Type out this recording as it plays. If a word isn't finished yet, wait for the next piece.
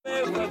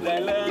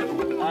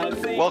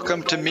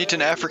Welcome to Meet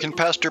an African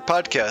Pastor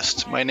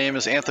podcast. My name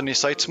is Anthony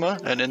Seitzma,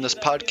 and in this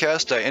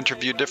podcast I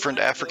interview different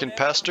African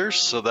pastors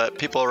so that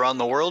people around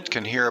the world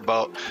can hear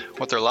about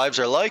what their lives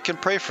are like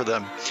and pray for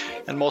them.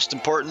 And most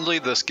importantly,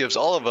 this gives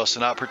all of us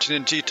an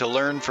opportunity to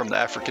learn from the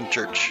African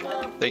church.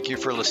 Thank you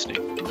for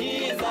listening.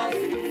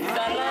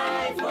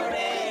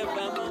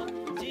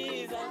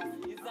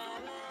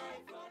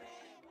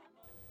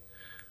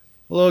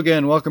 Hello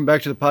again. Welcome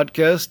back to the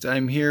podcast.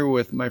 I'm here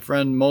with my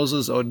friend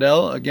Moses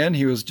Odel. Again,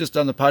 he was just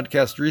on the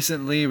podcast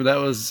recently. That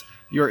was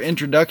your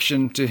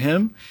introduction to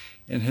him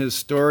and his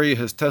story,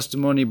 his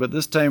testimony. But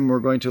this time we're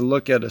going to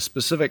look at a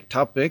specific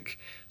topic,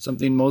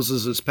 something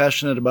Moses is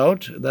passionate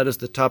about. That is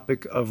the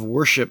topic of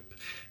worship.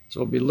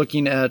 So we'll be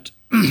looking at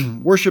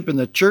worship in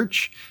the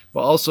church,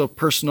 but also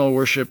personal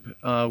worship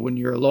when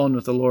you're alone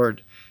with the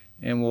Lord.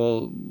 And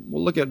we'll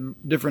look at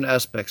different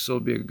aspects, so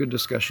it'll be a good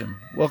discussion.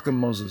 Welcome,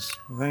 Moses.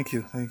 Thank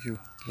you,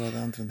 Brother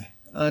Anthony.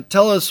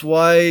 Tell us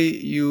why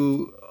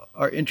you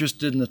are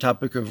interested in the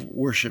topic of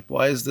worship.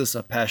 Why is this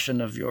a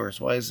passion of yours?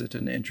 Why is it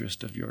an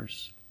interest of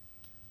yours?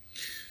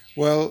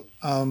 Well,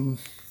 I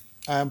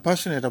am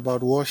passionate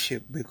about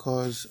worship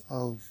because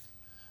of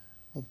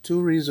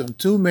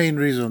two main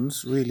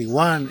reasons, really.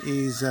 One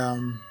is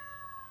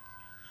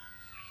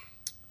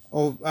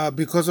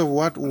because of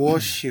what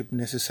worship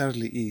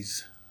necessarily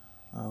is.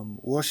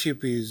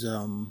 Worship is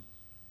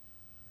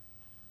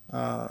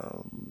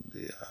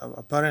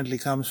apparently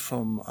comes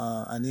from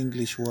an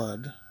English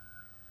word,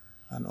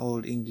 an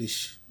old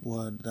English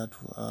word. That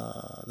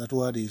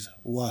word is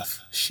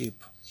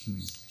worthship,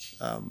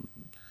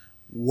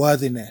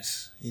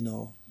 worthiness.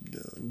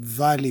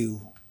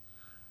 Value,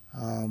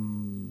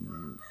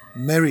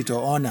 merit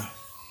or honor.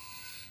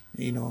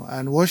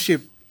 And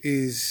worship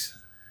is,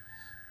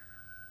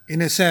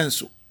 in a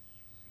sense,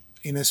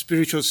 in a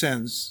spiritual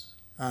sense.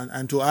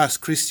 And to us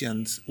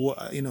Christians,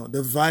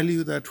 the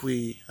value that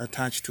we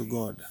attach to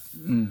God,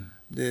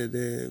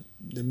 the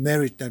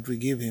merit that we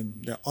give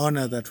Him, the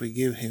honor that we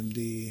give Him,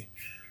 the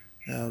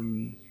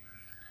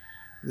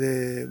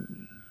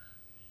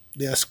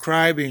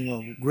ascribing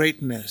of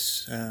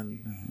greatness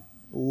and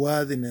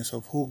worthiness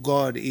of who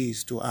God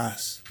is to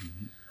us.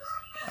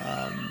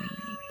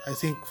 I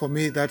think for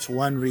me that's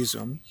one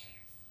reason.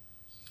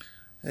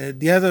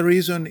 The other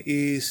reason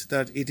is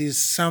that it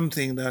is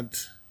something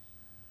that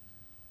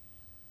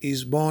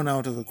is born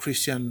out of a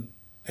Christian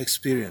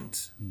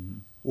experience.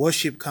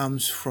 Worship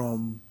comes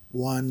from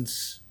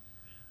one's,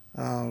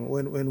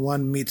 when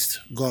one meets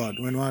God,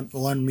 when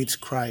one meets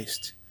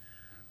Christ.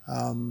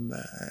 There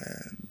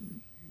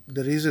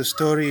is a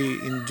story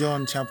in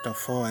John chapter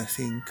 4, I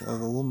think, of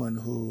a woman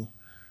who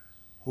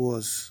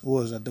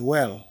was at the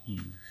well,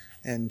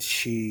 and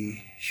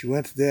she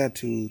went there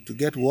to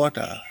get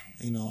water,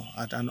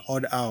 at an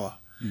odd hour,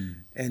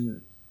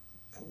 and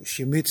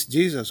she meets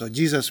Jesus, or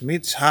Jesus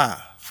meets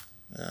her,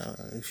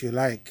 if you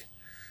like,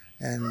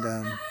 and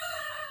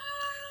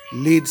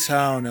leads her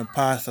on a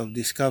path of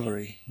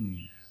discovery,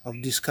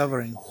 of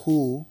discovering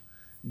who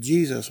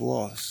Jesus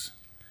was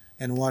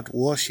and what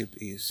worship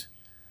is.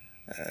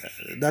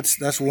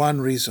 That's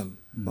one reason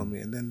for me.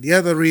 And then the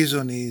other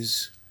reason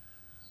is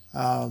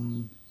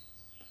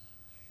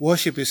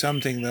worship is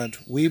something that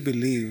we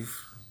believe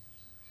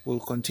will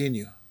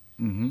continue.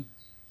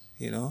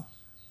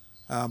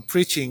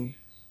 Preaching,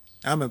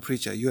 I'm a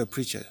preacher, you're a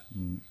preacher.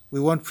 We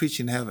won't preach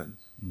in heaven.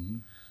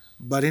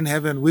 But in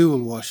heaven we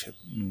will worship.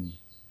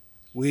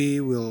 We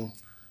will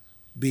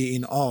be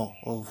in awe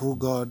of who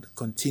God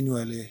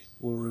continually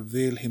will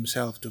reveal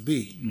Himself to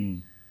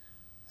be.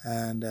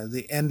 And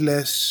the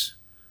endless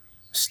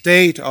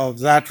state of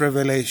that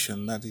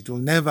revelation, that it will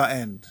never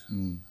end,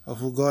 of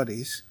who God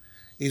is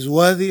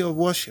worthy of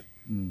worship.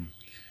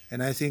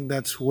 And I think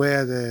that's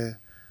where the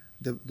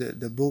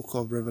book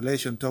of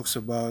Revelation talks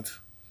about,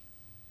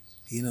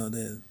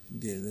 the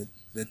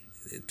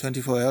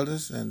 24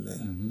 elders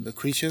and the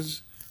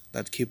creatures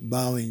that keep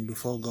bowing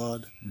before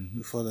God,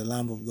 before the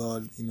Lamb of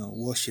God,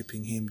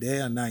 worshiping Him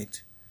day and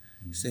night,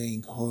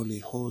 saying, "Holy,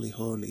 holy,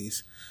 holy."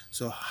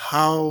 So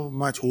how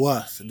much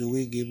worth do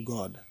we give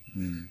God?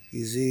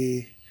 Is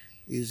He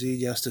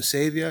just a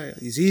Savior?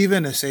 Is He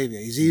even a Savior?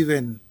 Is He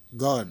even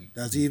God?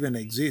 Does He even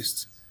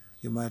exist?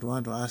 You might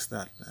want to ask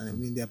that. I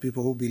mean, there are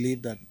people who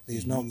believe that there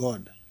is no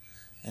God.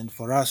 And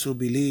for us who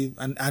believe,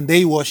 and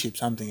they worship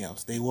something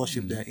else. They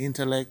worship their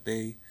intellect.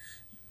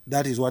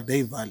 That is what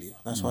they value.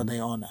 That's what they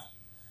honor.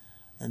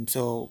 And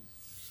so,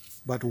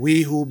 but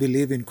we who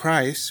believe in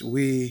Christ,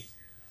 we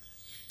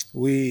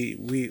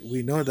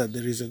know that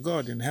there is a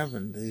God in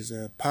heaven. There is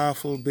a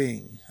powerful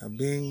being, a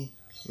being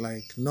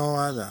like no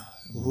other,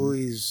 who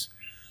is,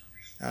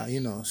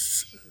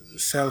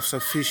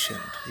 self-sufficient.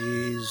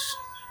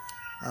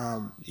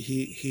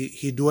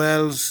 He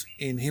dwells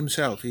in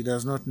Himself. He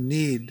does not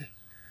need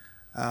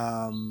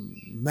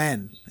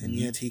men, and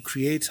yet He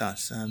creates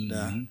us and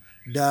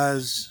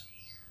does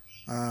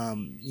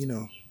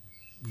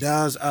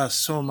us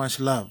so much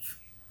love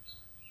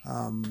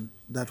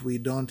that we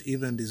don't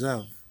even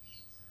deserve.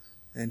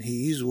 And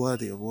He is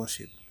worthy of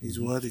worship. He's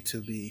worthy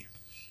to be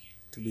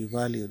to be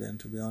valued and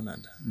to be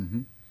honored.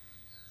 Mm-hmm.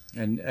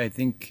 And I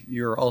think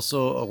you're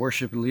also a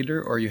worship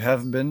leader, or you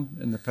have been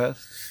in the past.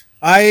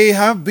 I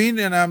have been,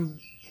 and I'm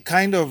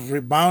kind of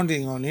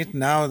rebounding on it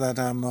now that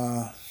I'm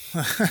a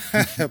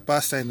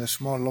pastor in a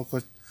small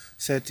local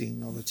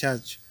setting of a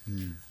church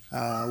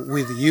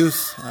with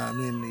youth. I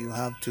mean, you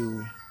have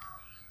to.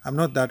 I'm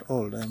not that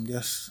old. I'm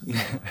just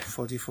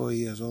 44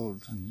 years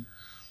old,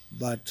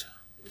 but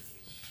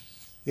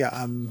yeah,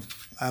 I'm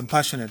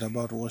passionate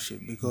about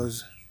worship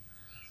because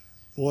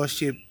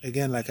worship,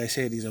 again, like I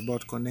said, is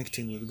about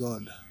connecting with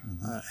God.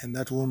 And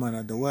that woman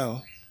at the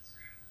well,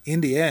 in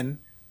the end,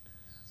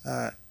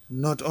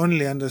 not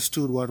only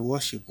understood what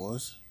worship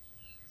was,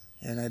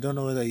 and I don't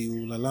know whether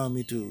you will allow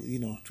me to,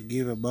 to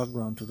give a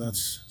background to that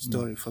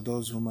story for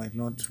those who might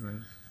not.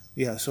 Right.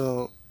 Yeah,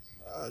 so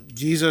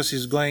Jesus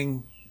is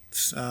going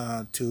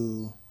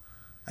to,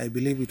 I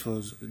believe it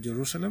was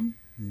Jerusalem,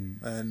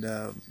 and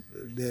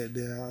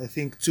there are, I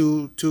think,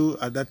 two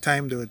at that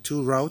time there were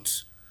two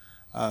routes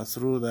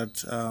through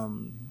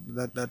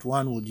that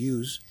one would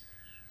use,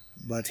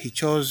 but he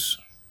chose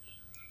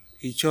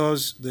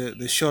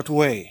the short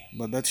way.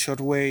 But that short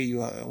way,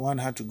 one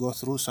had to go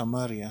through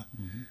Samaria,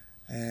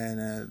 and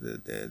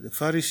the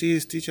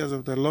Pharisees, teachers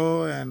of the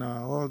law, and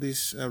all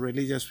these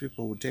religious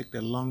people would take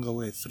the longer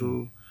way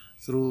through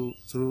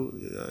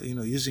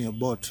using a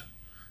boat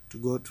to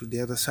go to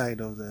the other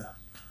side of the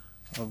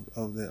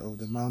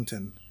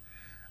mountain,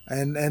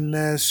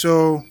 and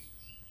so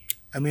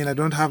I mean, I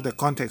don't have the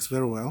context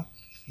very well,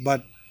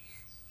 but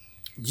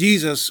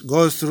Jesus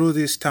goes through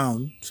this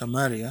town,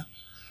 Samaria,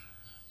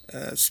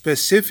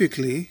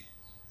 specifically,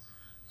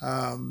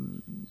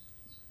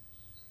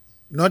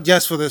 not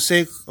just for the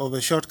sake of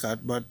a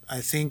shortcut, but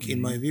I think,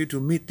 in my view, to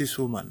meet this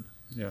woman.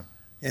 Yeah.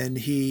 And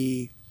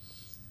he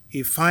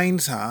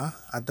finds her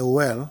at the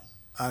well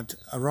at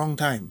a wrong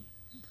time.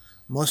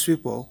 Most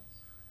people,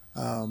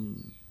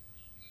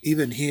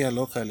 even here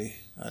locally,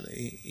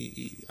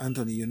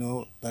 Anthony, you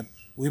know that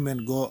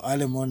women go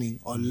early morning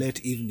or late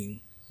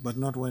evening, but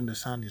not when the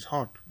sun is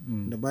hot.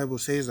 The Bible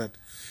says that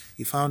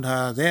he found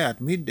her there at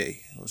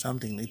midday or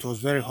something. It was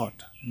very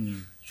hot.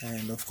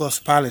 And of course,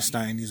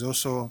 Palestine is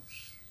also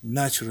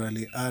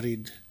naturally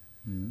arid,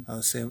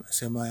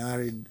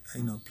 semi-arid,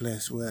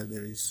 place where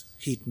there is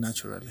heat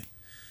naturally.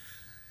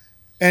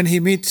 And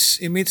he meets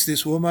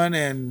this woman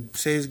and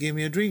says, "Give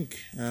me a drink."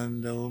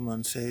 And the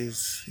woman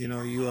says,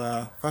 "You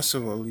are, first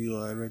of all, you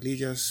are a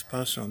religious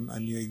person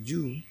and you're a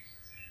Jew,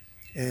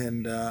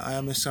 and I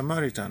am a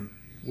Samaritan.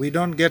 We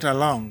don't get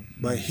along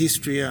by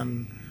history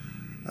and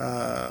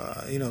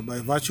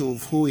by virtue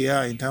of who we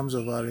are in terms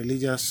of our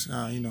religious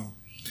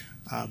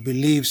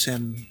beliefs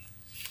and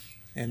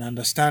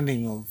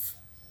understanding of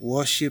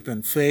worship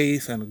and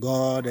faith and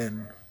God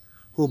and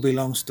who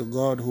belongs to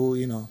God, who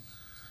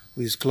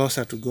is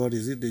closer to God.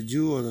 Is it the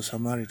Jew or the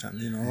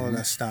Samaritan? All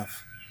that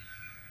stuff."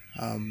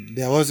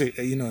 There was a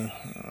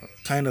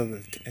kind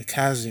of a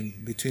chasm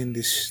between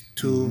these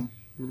two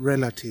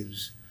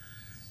relatives,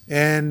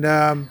 and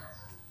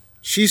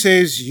she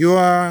says, "You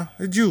are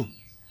a Jew,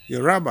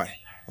 you're a rabbi,"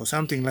 or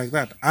something like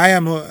that. "I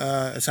am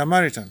a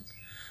Samaritan.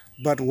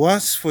 But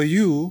what's for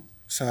you,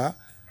 sir?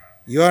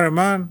 You are a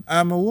man,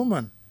 I'm a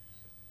woman.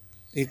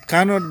 It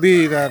cannot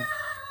be that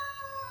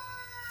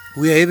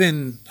we are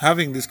even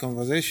having this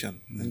conversation."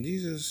 And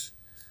Jesus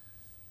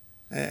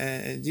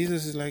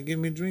is like, "Give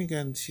me a drink."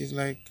 And she's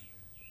like,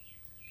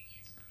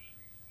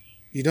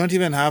 "You don't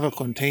even have a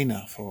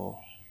container for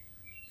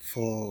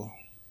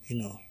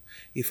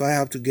if I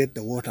have to get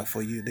the water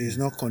for you, there is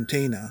no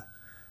container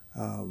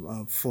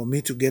for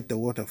me to get the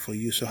water for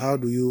you. So how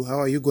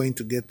are you going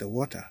to get the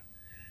water?"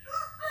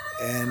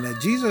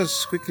 And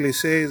Jesus quickly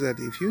says that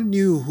if you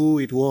knew who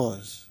it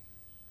was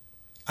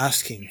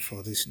asking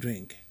for this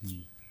drink,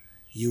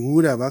 you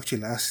would have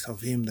actually asked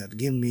of him that,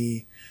 give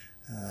me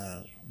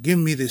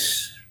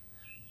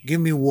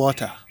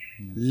water,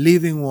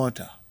 living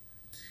water.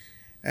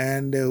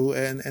 And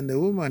the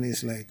woman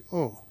is like,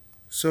 "Oh,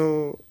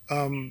 so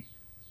and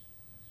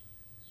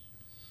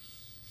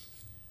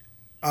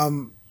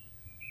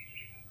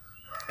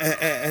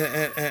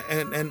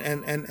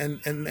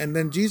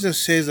then Jesus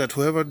says that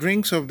whoever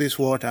drinks of this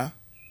water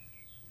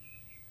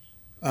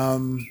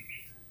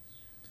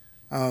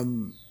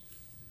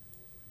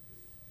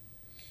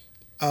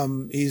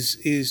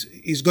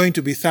is going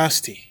to be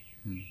thirsty.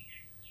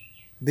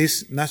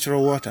 This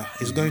natural water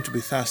is going to be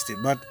thirsty.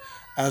 But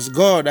as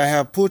God, I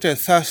have put a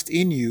thirst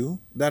in you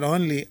that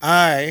only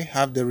I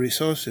have the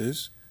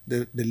resources,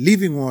 the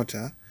living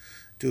water,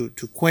 to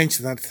quench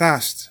that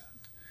thirst."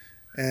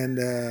 And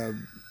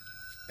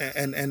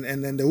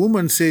then the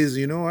woman says,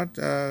 "You know what?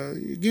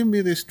 Give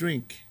me this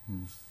drink.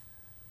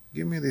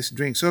 Give me this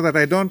drink so that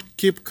I don't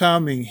keep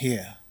coming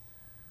here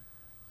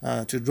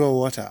to draw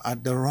water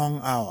at the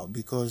wrong hour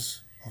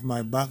because of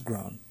my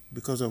background,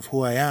 because of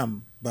who I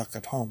am back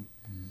at home."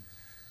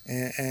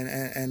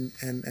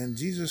 And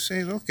Jesus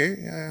says,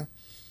 "Okay,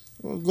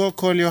 well, go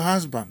call your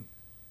husband.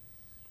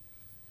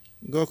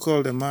 Go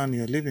call the man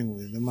you're living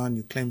with, the man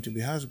you claim to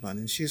be husband."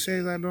 And she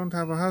says, "I don't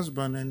have a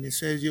husband." And he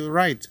says, "You're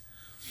right.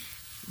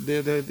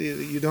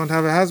 You don't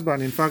have a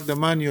husband. In fact, the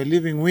man you're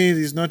living with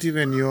is not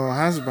even your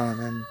husband.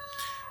 And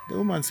the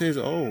woman says,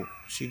 oh,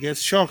 she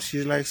gets shocked.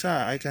 She's like,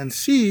 sir, I can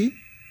see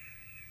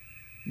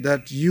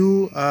that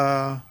you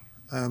are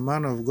a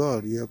man of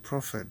God, you're a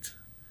prophet.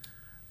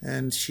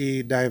 And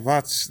she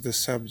diverts the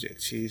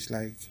subject. She's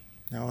like,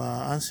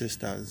 our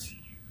ancestors,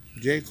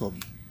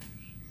 Jacob,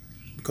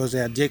 because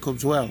they are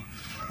Jacob's well.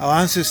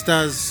 Our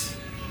ancestors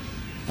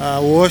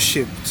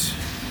worshipped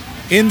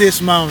in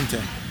this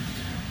mountain,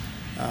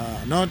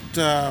 not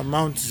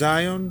Mount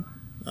Zion,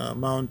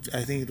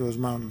 I think it was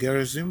Mount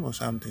Gerizim or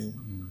something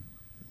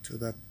to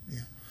that.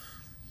 Yeah.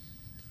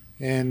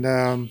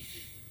 And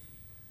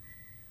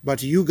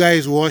but you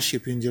guys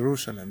worship in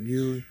Jerusalem.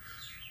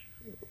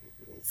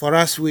 For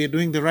us, we're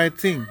doing the right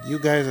thing. You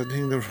guys are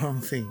doing the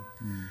wrong thing.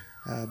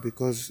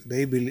 Because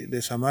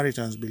the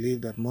Samaritans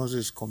believe that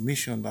Moses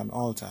commissioned an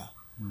altar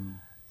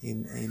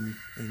in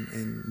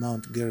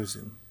Mount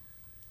Gerizim.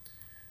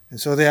 And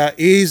so there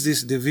is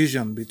this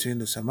division between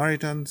the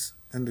Samaritans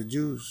and the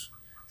Jews,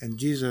 and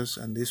Jesus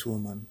and this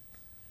woman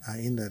are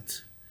in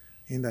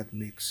that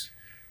mix.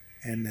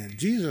 And then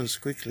Jesus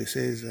quickly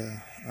says,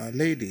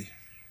 lady,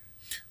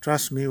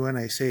 trust me when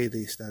I say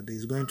this, that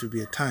there's going to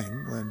be a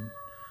time when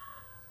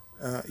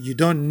you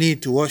don't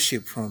need to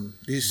worship from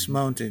this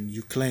mountain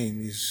you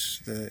claim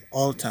is the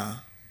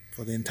altar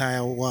for the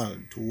entire world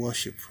to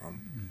worship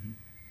from,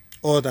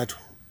 or that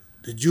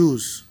the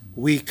Jews,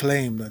 we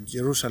claim that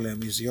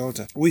Jerusalem is the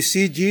altar. We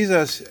see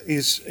Jesus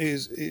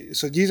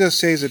so Jesus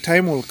says the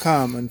time will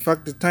come. In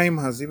fact, the time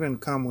has even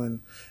come when,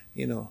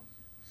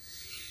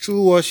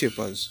 true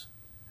worshippers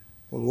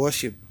will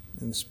worship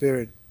in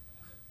spirit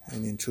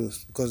and in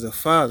truth, because the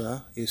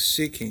Father is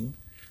seeking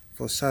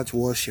for such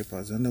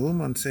worshippers. And the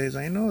woman says,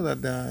 I know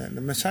that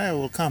the Messiah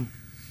will come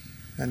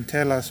and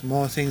tell us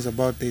more things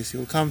about this. He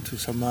will come to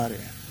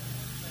Samaria.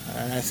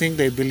 And I think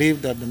they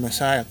believe that the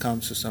Messiah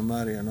comes to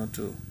Samaria, not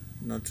to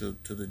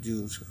the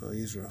Jews or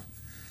Israel.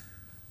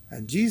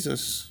 And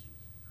Jesus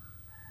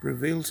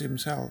reveals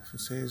himself. He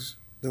says,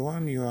 the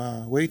one you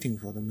are waiting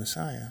for, the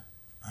Messiah,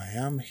 I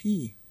am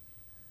he.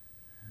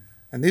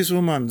 And this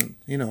woman,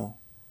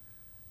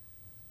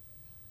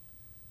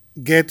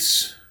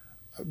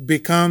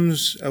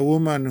 becomes a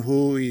woman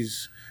who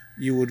is,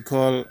 you would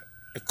call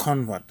a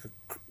convert,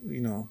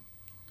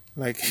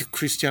 like a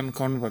Christian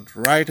convert.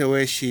 Right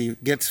away she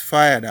gets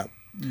fired up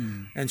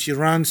and she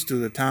runs to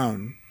the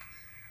town,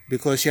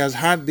 because she has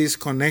had this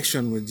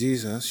connection with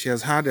Jesus. She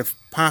has had a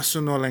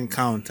personal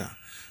encounter,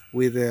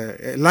 with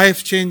a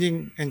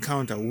life-changing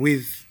encounter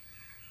with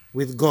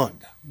God,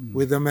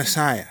 with the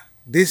Messiah.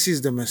 This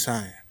is the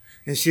Messiah.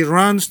 And she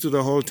runs to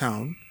the whole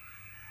town,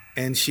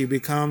 and she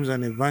becomes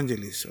an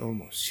evangelist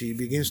almost. She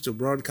begins to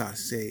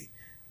broadcast, say,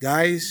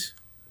 guys,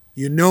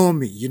 you know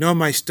me, you know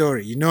my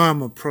story, you know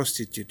I'm a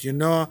prostitute, you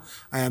know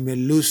I am a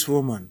loose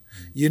woman,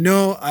 you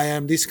know I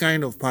am this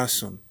kind of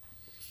person.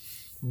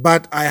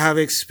 But I have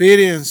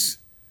experienced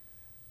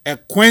a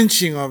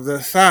quenching of the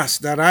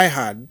thirst that I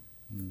had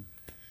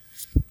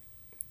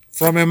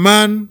from a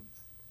man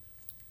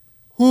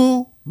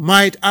who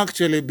might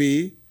actually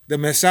be the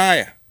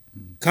Messiah.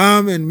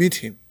 Come and meet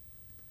him.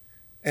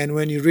 And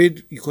when you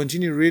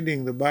continue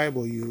reading the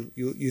Bible, you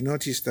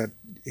notice that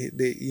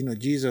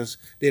Jesus,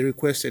 they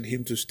requested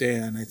him to stay,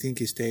 and I think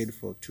he stayed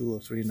for 2 or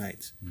 3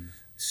 nights,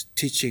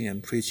 teaching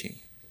and preaching,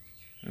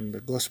 and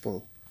the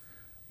gospel,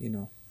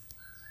 the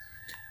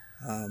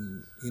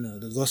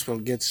gospel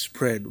gets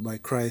spread by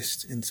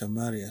Christ in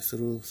Samaria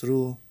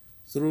through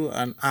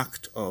an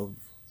act of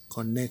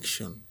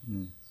connection,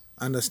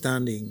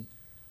 understanding,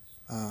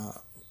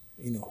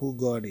 who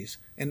God is,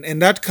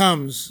 and that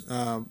comes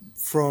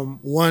from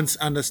one's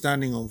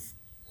understanding of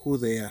who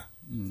they are.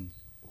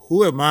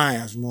 Who am I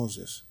as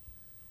Moses?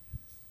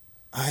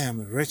 I am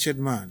a wretched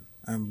man.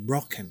 I'm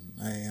broken.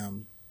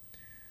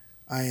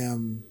 I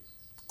am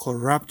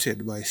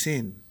corrupted by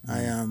sin.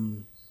 I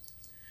am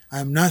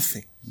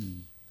nothing.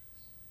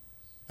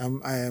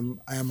 I am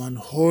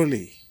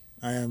unholy.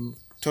 I am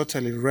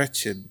totally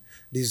wretched,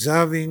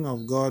 deserving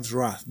of God's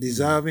wrath,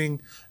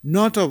 deserving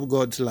not of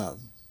God's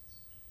love,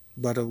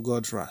 but of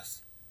God's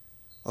wrath,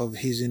 of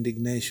his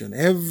indignation.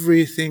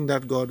 Everything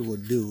that God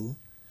would do,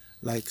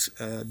 like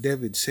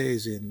David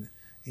says in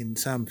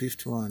Psalm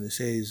 51, he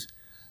says,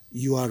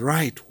 you are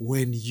right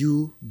when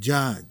you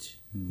judge,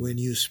 when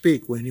you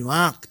speak, when you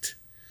act.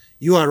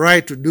 You are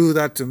right to do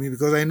that to me,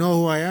 because I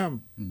know who I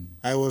am.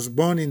 I was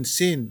born in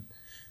sin.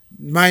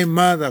 My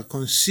mother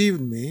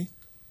conceived me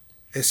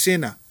a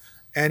sinner.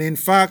 And in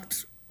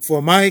fact,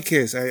 for my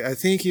case, I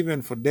think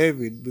even for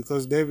David,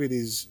 because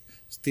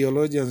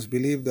theologians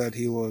believe that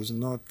he was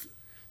not,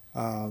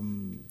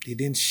 he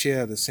didn't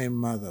share the same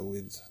mother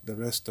with the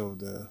rest of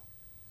the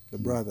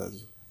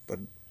brothers, but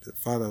the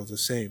father was the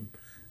same.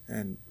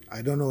 And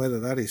I don't know whether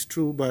that is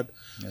true, but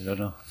I don't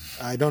know.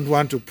 I don't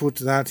want to put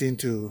that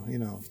into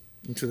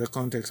the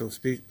context of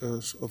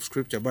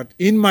Scripture. But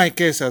in my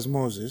case as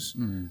Moses,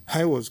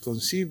 I was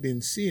conceived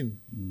in sin.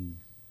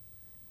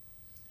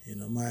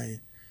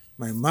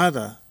 My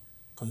mother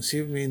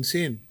conceived me in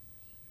sin.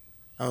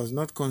 I was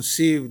not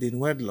conceived in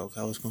wedlock.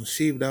 I was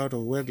conceived out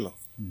of wedlock.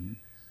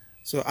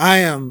 So I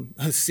am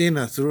a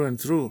sinner through and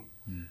through.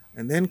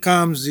 And then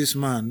comes this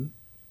man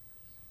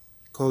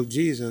called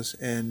Jesus,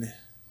 and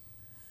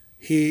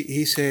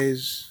he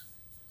says,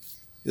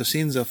 your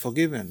sins are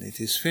forgiven. It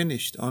is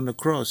finished on the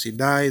cross. He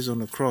dies on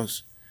the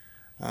cross,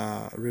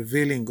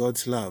 revealing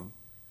God's love.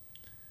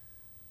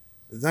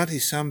 That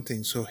is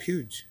something so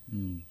huge.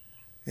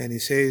 And he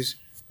says,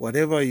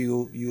 whatever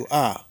you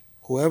are,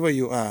 whoever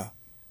you are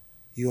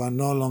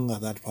no longer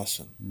that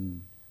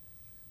person.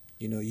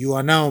 You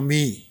are now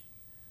me.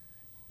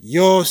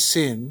 Your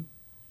sin,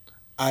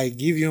 I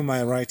give you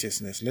my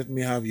righteousness. Let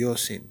me have your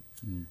sin.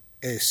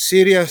 A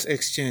serious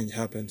exchange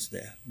happens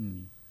there.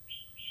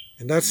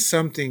 And that's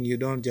something you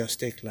don't just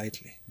take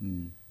lightly.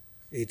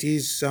 It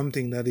is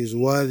something that is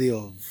worthy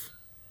of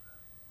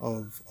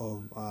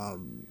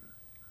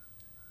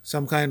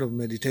some kind of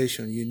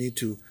meditation. You need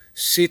to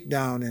sit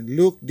down and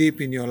look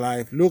deep in your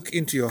life, look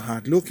into your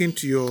heart, look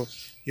into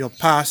your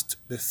past,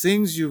 the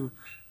things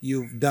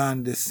you've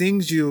done, the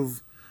things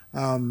you've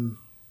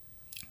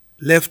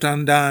left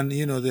undone,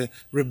 the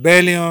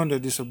rebellion, the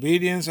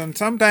disobedience. And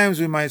sometimes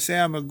we might say,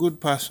 I'm a good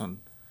person.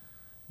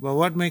 But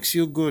what makes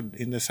you good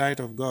in the sight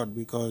of God?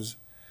 Because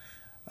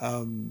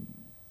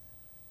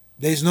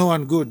there's no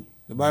one good.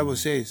 The Bible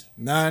says,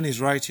 none is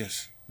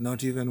righteous,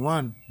 not even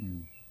one.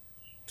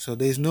 So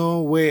there's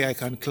no way I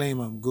can claim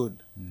I'm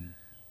good.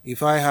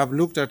 If I have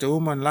looked at a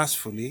woman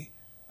lustfully,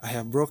 I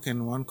have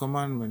broken one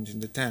commandment in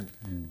the 10.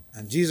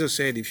 And Jesus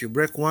said, if you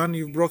break one,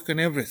 you've broken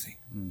everything.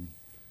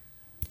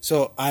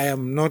 So I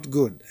am not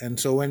good. And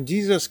so when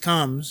Jesus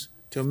comes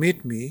to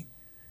meet me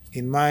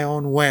in my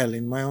own well,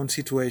 in my own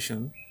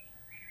situation,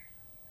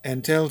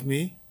 and tells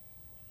me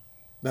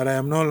that I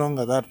am no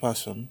longer that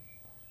person,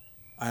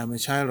 I am a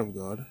child of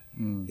God.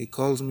 He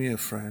calls me a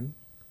friend.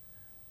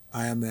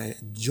 I am a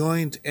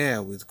joint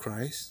heir with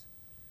Christ.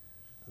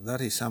 That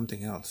is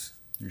something else.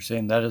 You're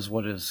saying that is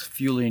what is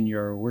fueling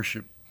your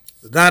worship.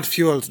 That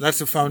fuels, that's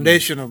the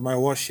foundation of my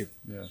worship.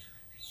 Yeah.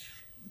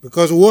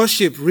 Because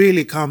worship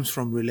really comes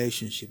from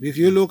relationship. If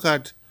you look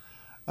at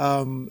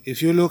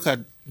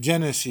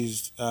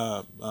Genesis,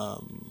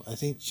 I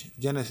think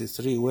Genesis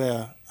 3,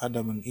 where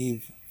Adam and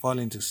Eve fall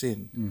into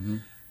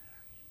sin,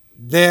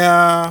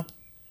 there,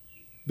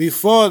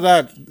 before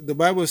that, the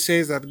Bible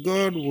says that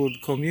God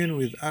would commune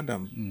with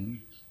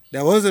Adam.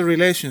 There was a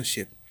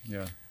relationship.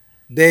 Yeah.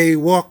 They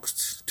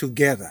walked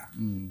together.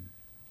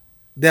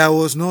 There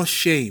was no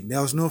shame.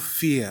 There was no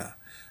fear.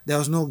 There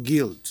was no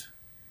guilt.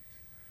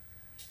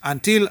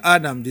 Until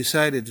Adam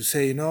decided to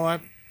say, you know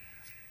what?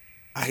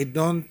 I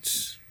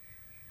don't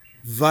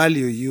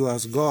value you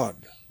as God.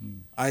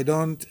 I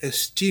don't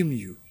esteem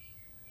you.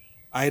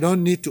 I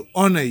don't need to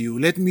honor you.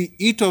 Let me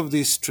eat of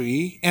this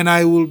tree and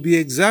I will be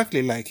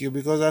exactly like you,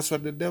 because that's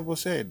what the devil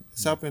said, the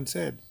serpent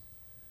said.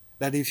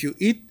 That if you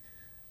eat,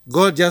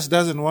 God just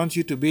doesn't want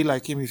you to be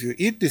like him. If you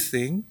eat this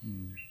thing,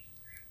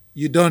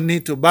 you don't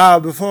need to bow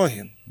before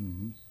him.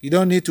 You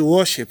don't need to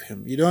worship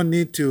him. You don't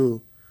need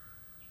to,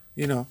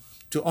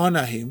 to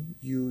honor him.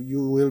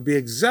 You will be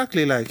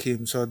exactly like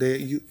him. So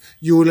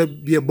you will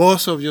be a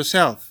boss of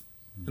yourself.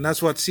 And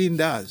that's what sin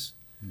does.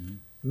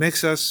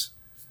 Makes us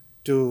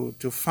to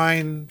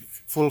find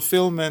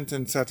fulfillment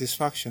and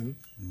satisfaction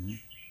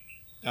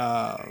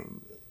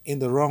in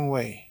the wrong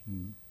way,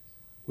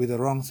 with the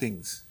wrong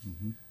things.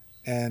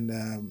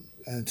 And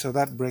so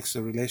that breaks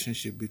the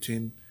relationship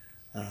between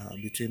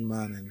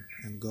man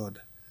and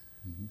God.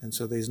 And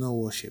so there is no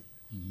worship.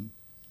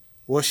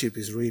 Worship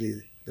is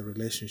really the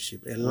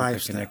relationship, a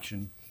lifestyle.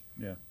 Connection.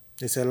 Yeah.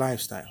 It's a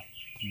lifestyle.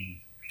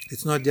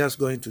 It's not just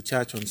going to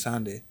church on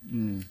Sunday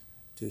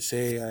to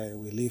say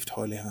we lift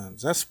holy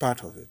hands. That's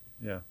part of it.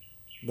 Yeah.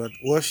 But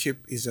worship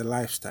is a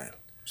lifestyle.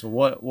 So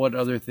what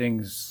other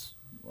things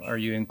are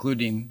you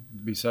including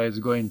besides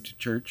going to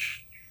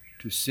church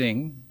to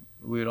sing?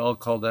 We would all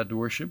call that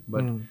worship,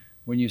 but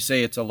when you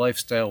say it's a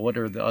lifestyle, what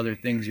are the other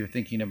things you're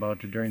thinking about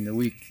during the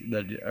week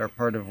that are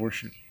part of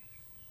worship?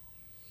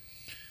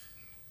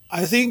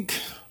 I think,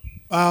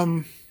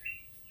 like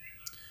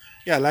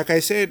I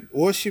said,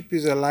 worship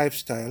is a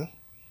lifestyle,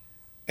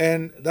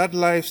 and that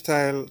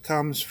lifestyle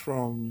comes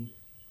from,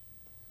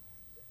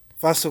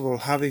 first of all,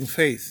 having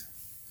faith.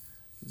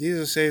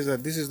 Jesus says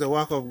that this is the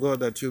work of God,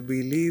 that you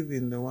believe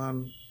in the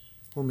one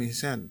whom he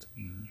sent.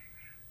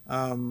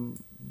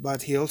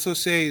 But he also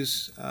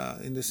says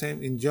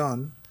in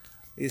John,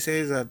 he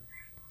says that,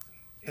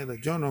 either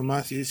John or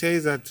Matthew, he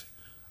says that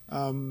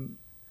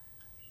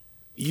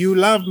you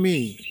love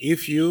me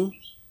if you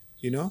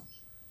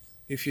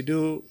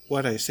do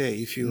what I say,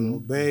 if you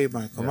obey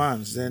my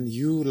commands, then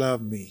you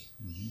love me.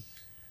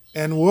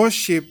 And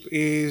worship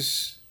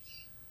is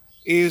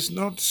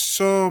not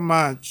so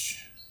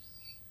much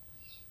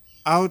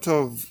out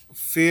of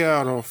fear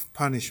of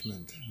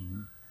punishment.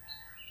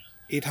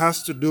 It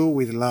has to do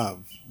with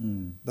love,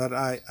 that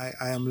I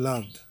am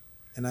loved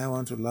and I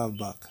want to love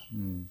back.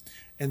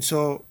 And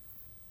so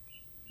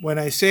when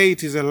I say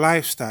it is a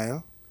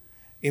lifestyle,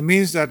 it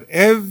means that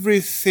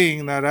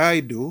everything that I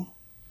do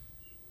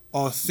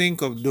or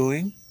think of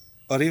doing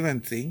or even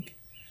think,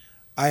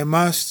 I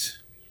must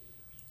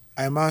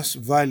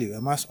value, I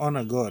must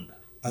honor God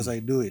as I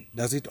do it.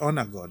 Does it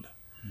honor God?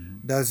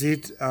 Does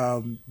it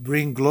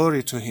bring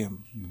glory to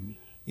Him?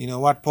 You know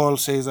what Paul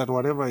says, that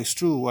whatever is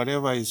true,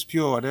 whatever is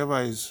pure,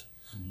 whatever is,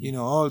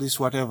 all these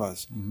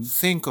whatevers.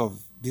 Think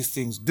of these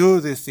things, do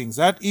these things.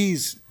 That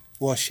is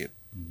worship.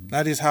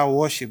 That is how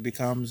worship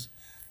becomes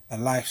a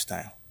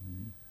lifestyle.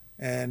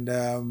 And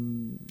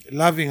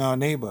loving our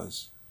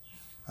neighbors,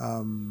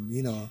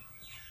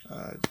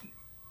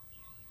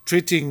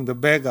 treating the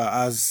beggar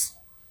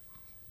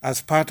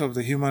as part of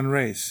the human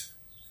race.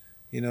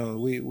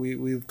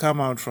 We've come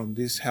out from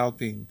this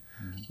helping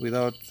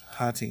without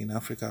hurting in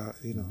Africa,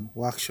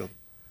 workshop.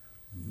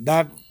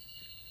 That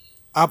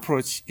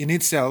approach in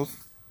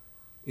itself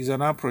is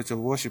an approach of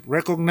worship,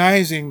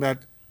 recognizing that,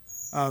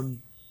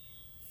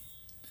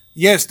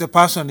 yes, the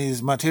person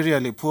is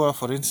materially poor,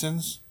 for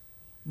instance,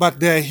 but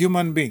they're a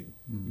human being.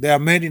 They are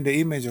made in the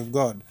image of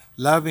God,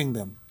 loving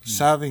them,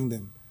 serving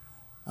them.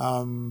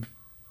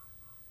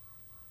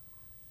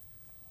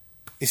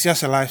 It's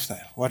just a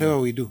lifestyle, whatever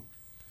we do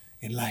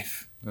in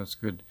life. That's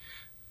good.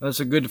 That's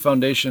a good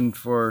foundation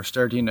for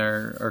starting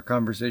our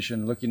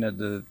conversation, looking at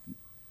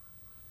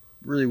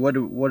really what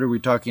are we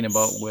talking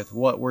about with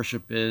what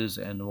worship is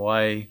and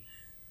why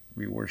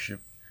we worship.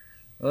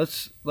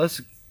 Let's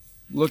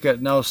look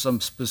at now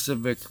some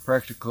specific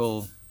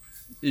practical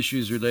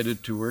issues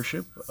related to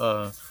worship.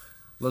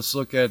 Let's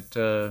look at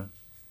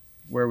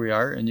where we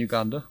are in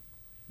Uganda.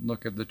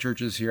 Look at the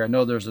churches here. I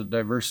know there's a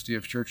diversity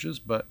of churches,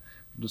 but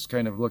just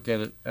kind of look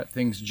at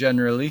things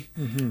generally.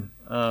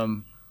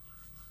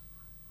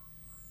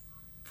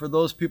 For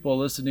those people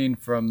listening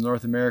from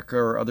North America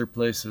or other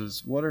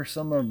places, what are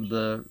some of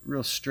the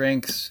real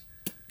strengths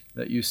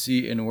that you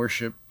see in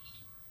worship,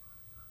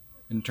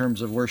 in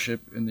terms of worship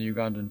in the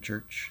Ugandan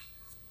church?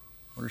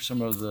 What are some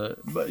of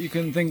but you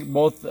can think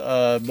both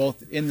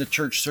in the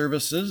church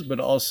services, but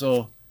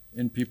also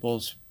in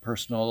people's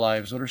personal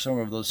lives. What are some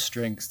of those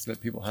strengths that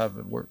people have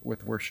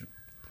with worship?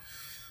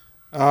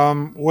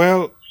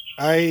 Well,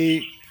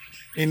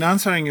 in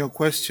answering your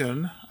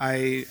question,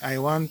 I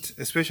want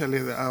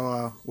especially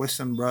our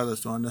Western brothers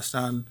to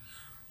understand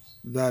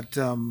that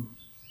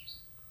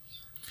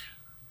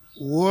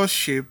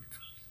worship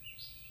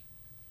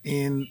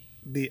in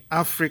the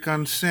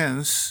African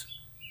sense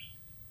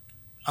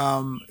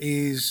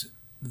is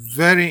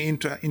very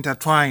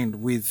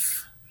intertwined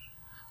with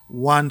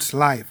one's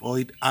life,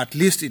 or at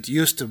least it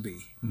used to be.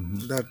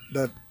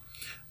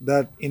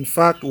 That in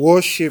fact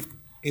worship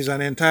is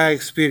an entire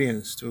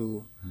experience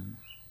to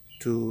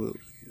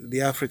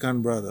the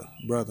African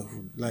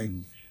brotherhood. Like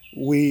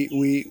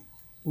we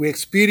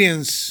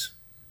experience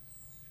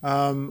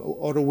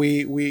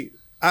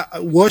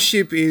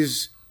worship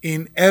is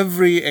in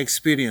every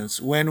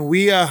experience. When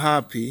we are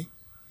happy,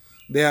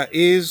 there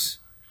is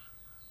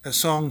a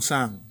song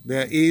sung,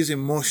 there is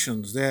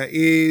emotions, there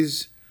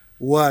is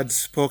words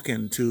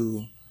spoken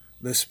to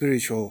the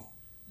spiritual,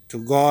 to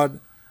God,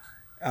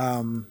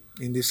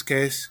 in this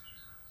case.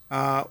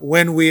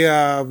 When we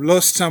have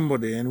lost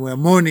somebody and we're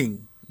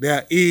mourning,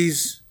 there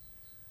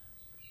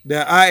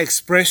are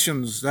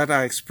expressions that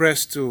are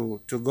expressed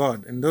to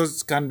God, and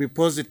those can be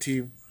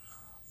positive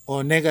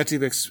or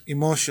negative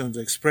emotions,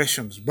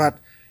 expressions, but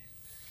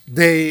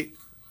there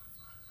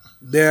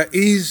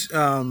is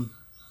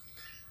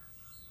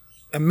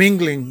a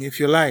mingling, if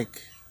you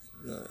like,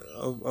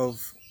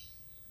 of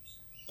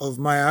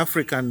my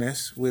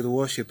Africanness with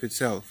worship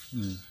itself.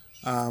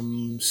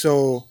 And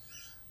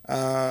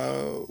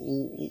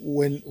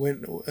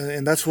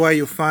that's why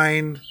you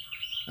find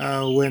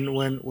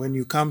when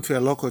you come to a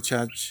local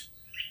church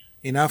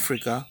in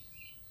Africa,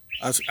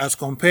 as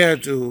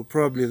compared to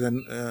probably the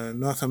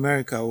North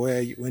America,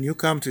 where when you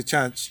come to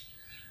church,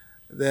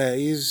 there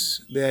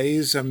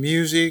is a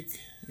music.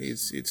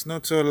 It's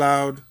not so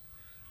loud.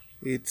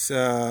 It's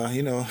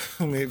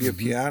maybe a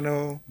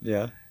piano,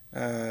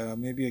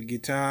 maybe a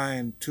guitar,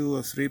 and 2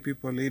 or 3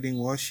 people leading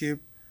worship.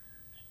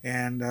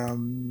 And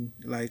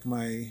like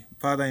my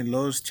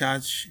father-in-law's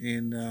church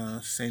in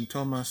St.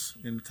 Thomas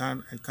in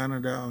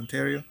Canada,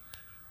 Ontario,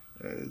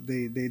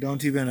 they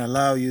don't even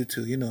allow you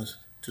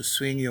to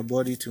swing your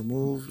body, to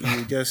move.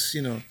 You just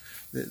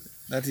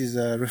that is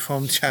a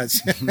Reformed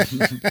church.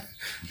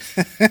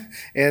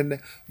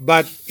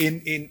 But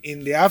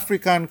in the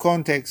African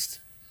context,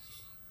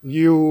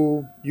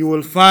 you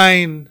will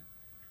find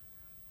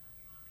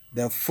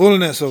the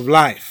fullness of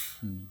life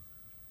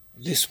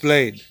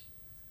displayed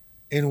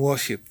in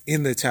worship,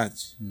 in the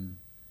church,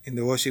 in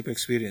the worship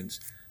experience.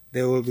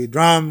 There will be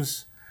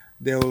drums,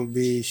 there will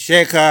be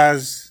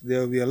shakers, there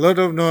will be a lot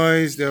of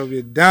noise, there will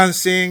be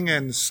dancing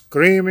and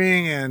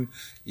screaming and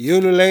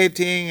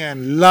ululating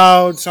and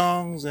loud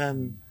songs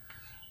and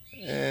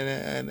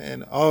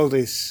all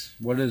this.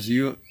 What is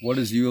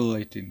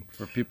ululating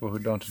for people who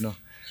don't know?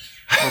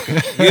 Okay.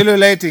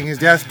 Ululating is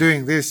just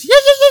doing this.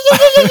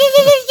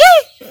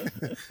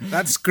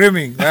 That's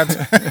screaming.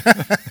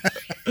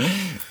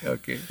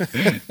 Okay.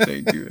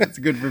 Thank you. It's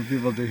good for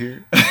people to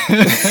hear.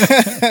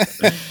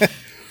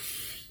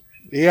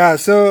 Yeah,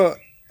 so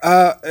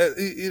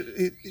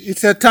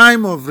It's a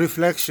time of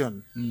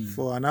reflection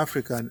for an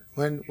African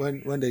when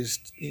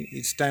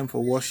it's time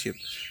for worship.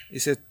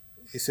 It's a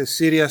it's a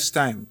serious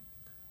time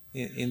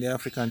in the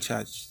African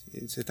church.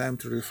 It's a time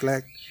to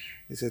reflect.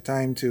 It's a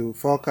time to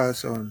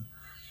focus on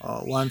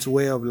one's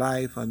way of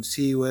life and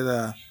see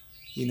whether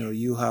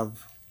you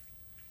have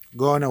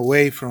gone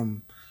away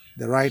from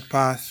the right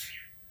path.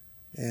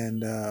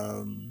 And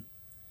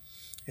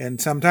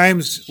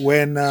sometimes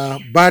when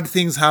bad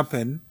things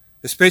happen,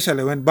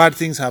 especially when bad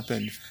things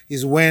happen,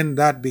 is when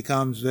that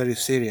becomes very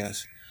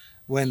serious.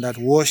 When that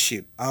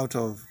worship out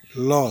of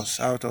loss,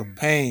 out of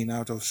pain,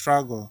 out of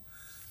struggle,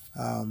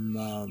 um,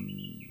 um,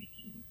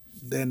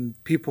 then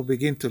people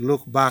begin to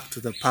look back to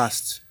the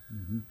past.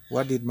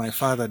 What did my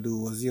father do?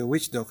 Was he a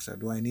witch doctor?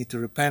 Do I need to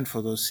repent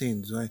for those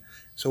sins? Right?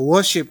 So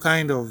worship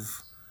kind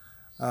of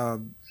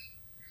um,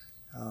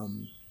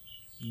 um,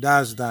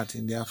 does that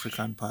in the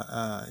African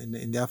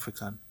in the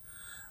African.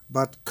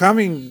 But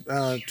coming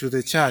to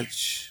the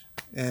church,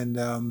 and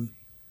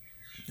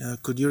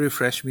could you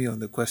refresh me on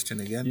the question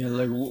again? Yeah,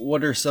 like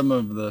what are some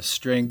of the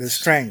strengths? The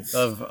strengths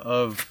of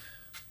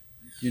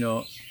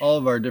all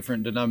of our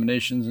different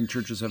denominations and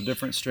churches have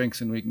different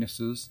strengths and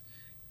weaknesses.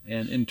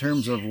 And in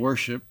terms of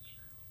worship,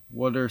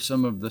 what are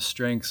some of the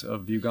strengths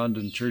of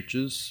Ugandan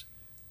churches,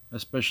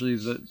 especially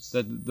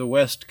that the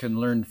West can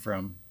learn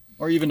from,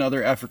 or even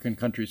other African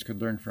countries could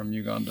learn from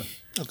Uganda?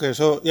 Okay,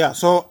 so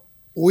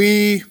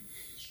we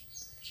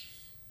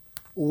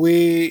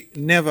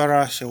never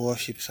rush a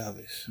worship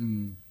service.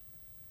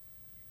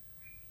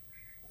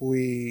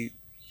 We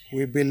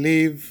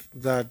believe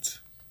that,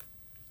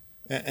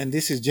 and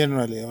this is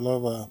generally all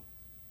over,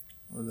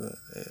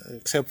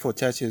 except for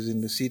churches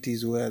in the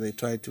cities where they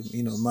try to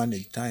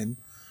manage time,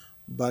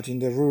 but in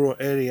the rural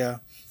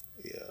area,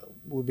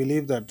 we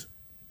believe that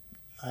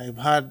I've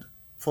had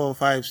 4,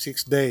 5,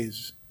 6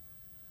 days,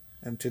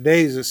 and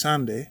today is a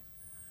Sunday.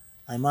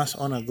 I must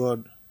honor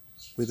God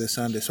with a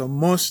Sunday. So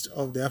most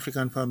of the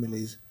African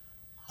families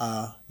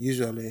are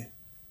usually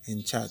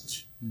in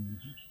church.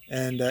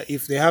 And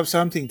if they have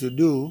something to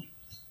do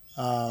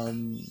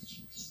on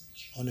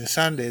a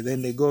Sunday,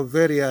 then they go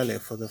very early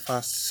for the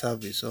first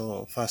service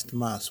or first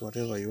mass,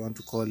 whatever you want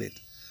to call it.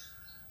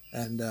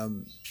 And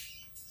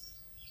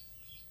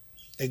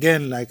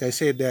again, like I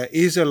said, there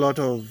is a lot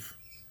of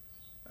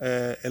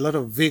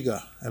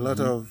vigor, a lot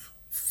of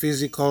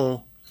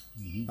physical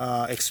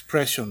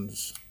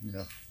expressions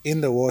in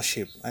the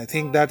worship. I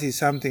think that is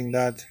something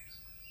that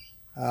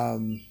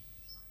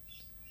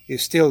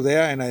is still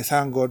there, and I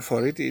thank God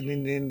for it.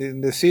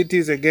 In the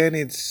cities, again,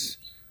 it's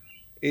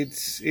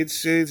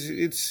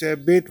a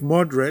bit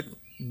moderate,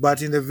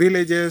 but in the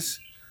villages,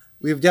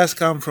 we've just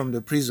come from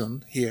the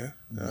prison here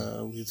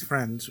with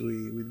friends.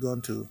 We'd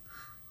gone to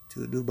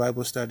do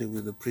Bible study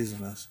with the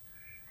prisoners,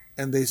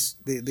 and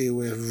they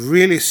were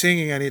really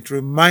singing, and it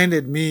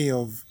reminded me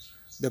of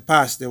the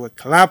past. They were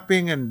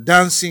clapping and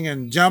dancing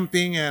and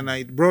jumping, and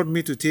it brought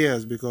me to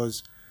tears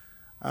because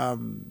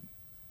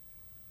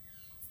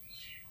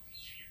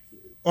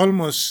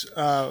almost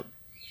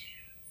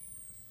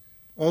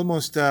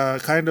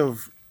kind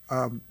of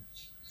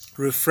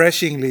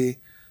refreshingly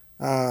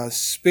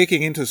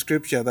speaking into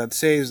scripture that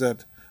says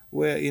that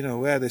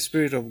where the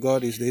Spirit of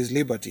God is, there is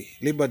liberty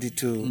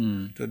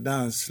to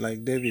dance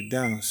like David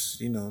danced,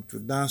 to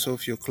dance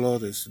off your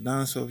clothes, to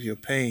dance off your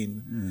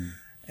pain.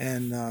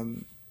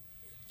 And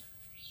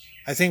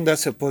I think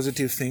that's a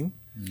positive thing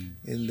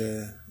in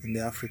the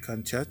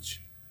African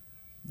church,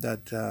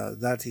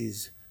 that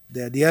is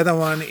there. The other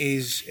one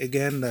is,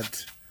 again,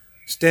 that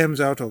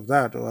stems out of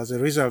that, or as a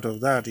result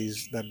of that,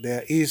 is that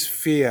there is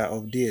fear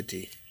of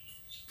deity.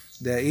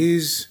 There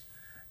is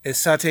a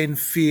certain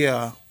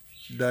fear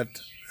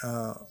that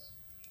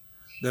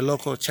the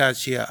local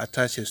church here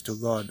attaches to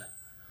God.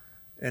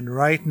 And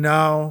right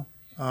now,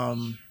 I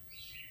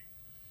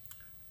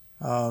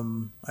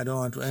don't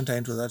want to enter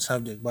into that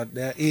subject, but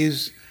there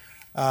is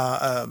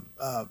a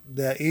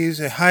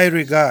high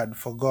regard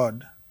for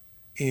God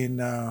in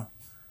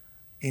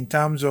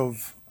terms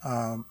of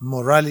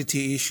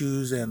morality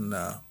issues, and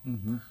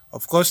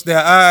of course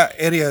there are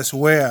areas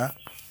where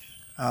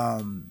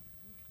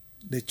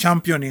the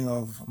championing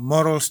of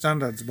moral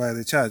standards by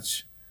the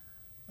church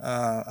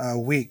are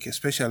weak,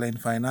 especially in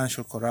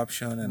financial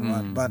corruption and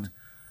what. But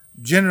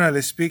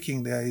generally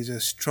speaking, there is a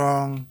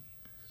strong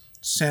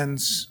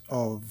sense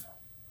of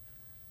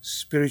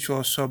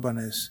spiritual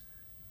soberness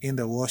in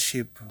the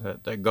worship.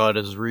 That God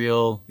is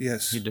real.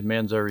 Yes. He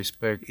demands our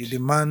respect. He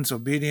demands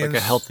obedience.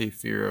 Like a healthy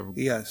fear of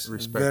respect.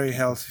 Yes, very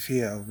healthy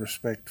fear of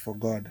respect for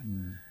God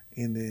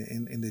in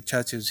the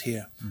churches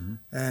here.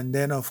 And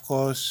then, of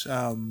course,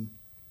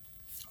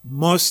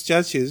 most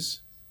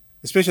churches,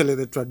 especially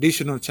the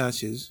traditional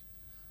churches,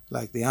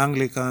 like the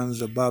Anglicans,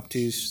 the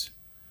Baptists,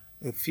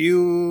 a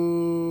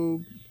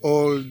few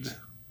old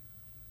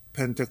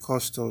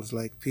Pentecostals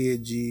like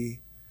PAG,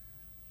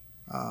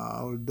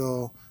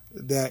 although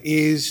there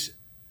is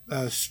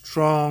a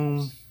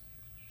strong,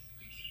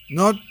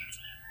 not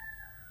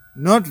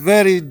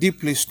very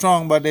deeply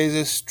strong, but there is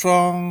a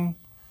strong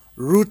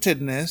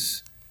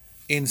rootedness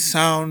in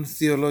sound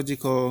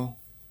theological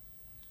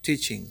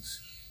teachings.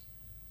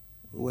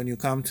 When you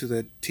come to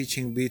the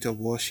teaching bit of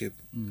worship,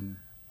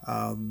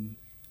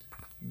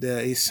 there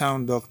is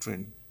sound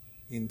doctrine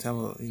in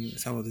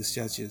some of these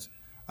churches.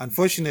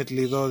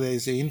 Unfortunately, though, there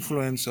is the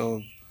influence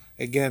of,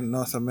 again,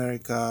 North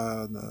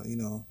America,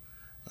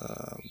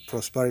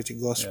 prosperity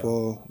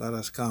gospel that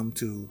has come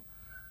to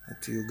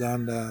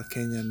Uganda,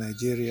 Kenya,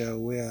 Nigeria,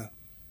 where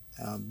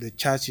the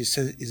church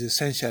is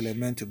essentially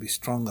meant to be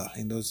stronger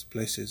in those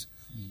places,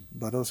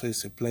 but also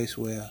it's a place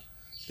where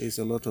there's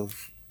a lot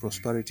of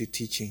prosperity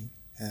teaching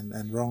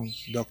and wrong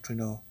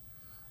doctrinal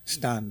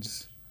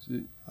stands.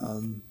 So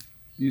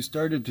you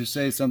started to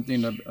say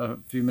something a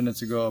few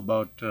minutes ago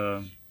about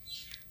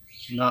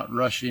not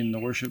rushing the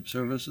worship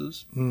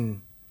services.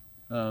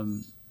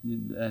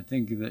 I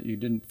think that you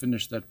didn't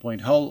finish that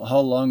point. How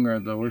long are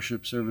the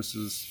worship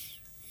services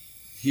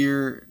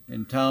here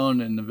in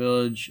town, in the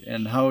village,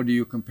 and how do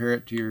you compare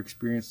it to your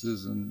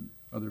experiences in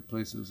other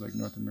places like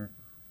North America?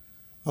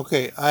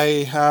 Okay,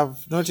 I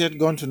have not yet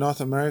gone to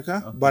North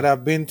America, but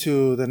I've been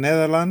to the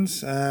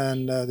Netherlands,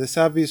 and the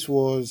service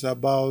was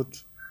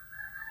about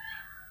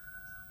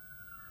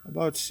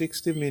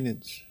 60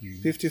 minutes,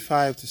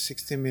 55 to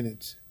 60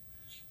 minutes.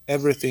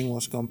 Everything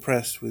was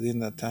compressed within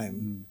that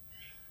time.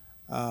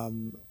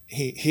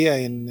 Here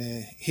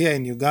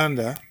in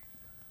Uganda,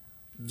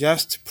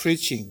 just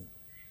preaching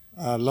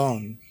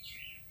alone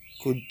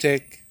could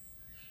take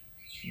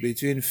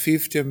between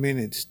 50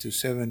 minutes to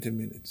 70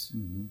 minutes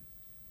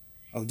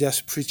of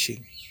just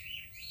preaching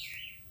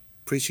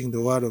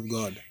the word of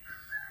God,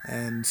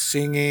 and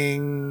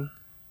singing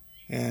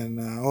and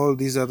all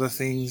these other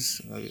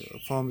things,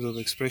 forms of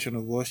expression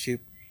of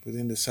worship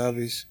within the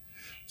service.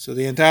 So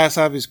the entire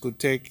service could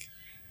take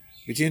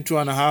between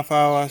 2.5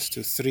 hours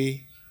to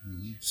 3.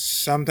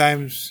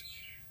 Sometimes,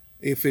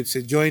 if it's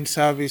a joint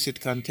service, it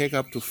can take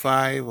up to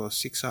 5 or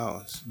 6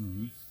 hours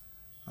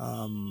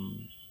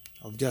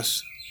of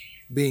just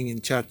being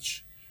in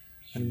church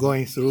and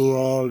going through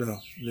all the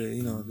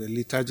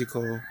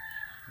liturgical.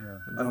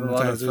 I have a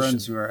lot of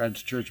friends who are at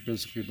church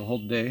basically the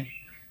whole day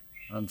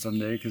on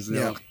Sunday because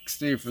they'll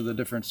stay for the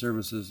different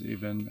services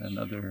even and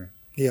other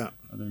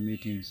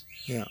meetings.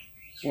 Yeah.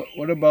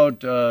 What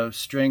about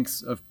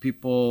strengths of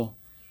people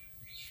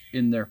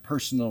in their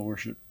personal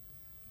worship?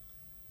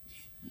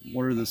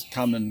 What are the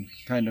common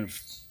kind of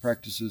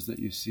practices that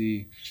you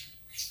see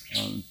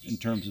in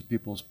terms of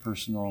people's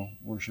personal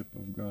worship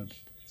of God?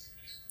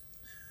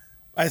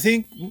 I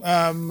think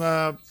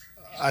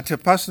at a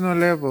personal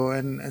level,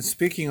 and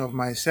speaking of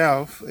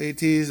myself,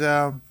 it is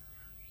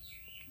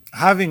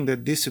having the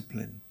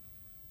discipline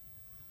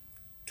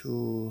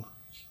to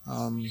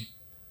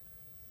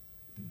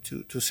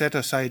set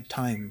aside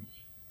time.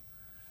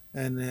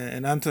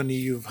 And Anthony,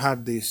 you've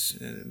had this.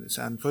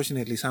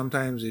 Unfortunately,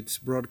 sometimes it's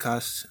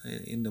broadcast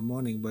in the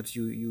morning, but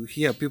you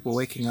hear people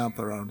waking up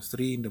around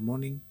 3 in the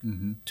morning,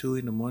 2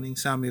 in the morning.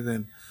 Some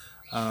even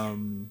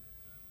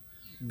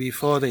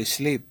before they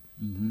sleep,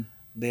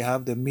 they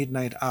have the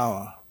midnight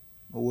hour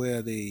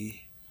where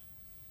they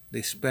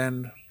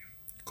spend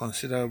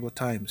considerable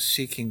time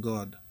seeking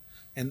God,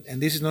 and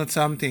this is not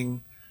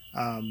something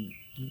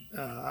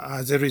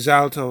as a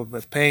result of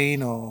a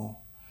pain, or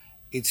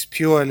it's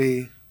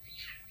purely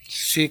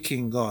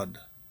seeking God,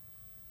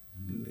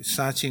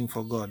 searching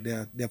for God.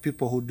 There are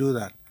people who do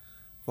that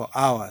for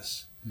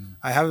hours.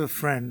 I have a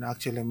friend,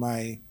 actually,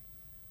 my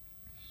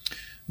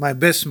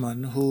best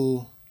man,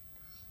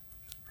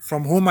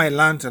 from whom I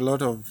learned a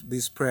lot of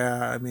this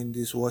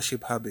these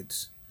worship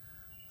habits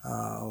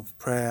of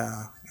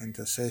prayer,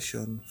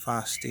 intercession,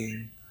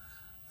 fasting,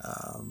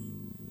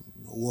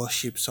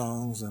 worship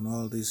songs, and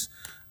all this,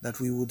 that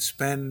we would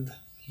spend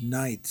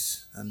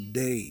nights and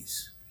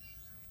days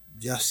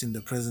just in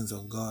the presence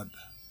of God,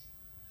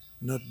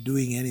 not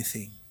doing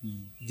anything,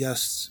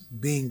 just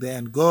being there,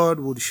 and God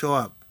would show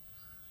up.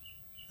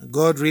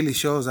 God really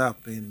shows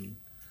up in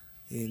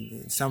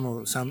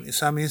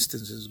some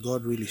instances.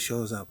 God really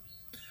shows up,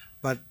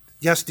 but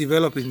just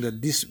developing the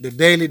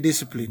daily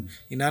discipline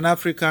in an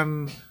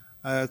African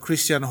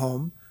Christian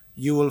home,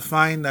 you will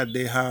find that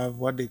they have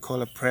what they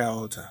call a prayer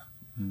altar,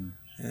 and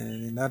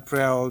in that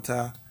prayer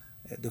altar,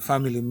 the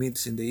family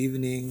meets in the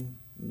evening.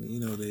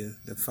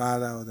 The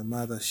father or the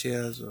mother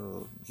shares,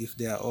 or if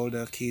they are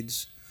older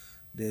kids,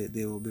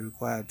 they will be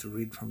required to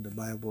read from the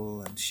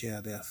Bible and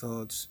share their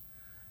thoughts,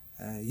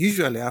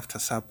 usually after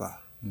supper,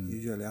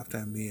 usually after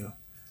a meal,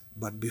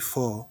 but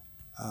before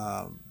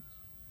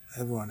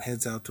everyone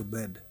heads out to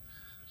bed.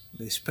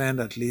 They spend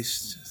at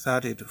least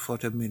 30 to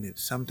 40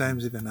 minutes,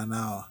 sometimes even an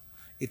hour.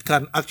 It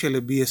can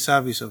actually be a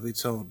service of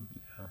its own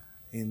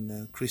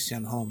in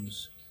Christian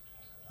homes,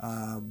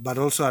 but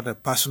also at a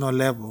personal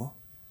level.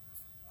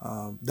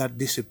 That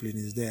discipline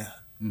is there.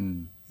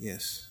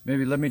 Yes.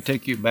 Maybe let me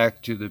take you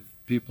back to the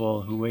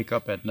people who wake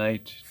up at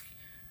night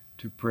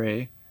to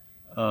pray.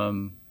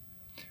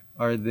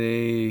 Are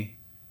they,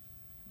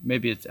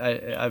 maybe it's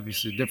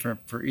obviously different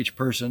for each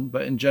person,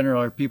 but in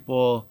general, are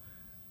people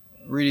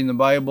reading the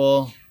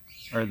Bible?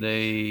 Are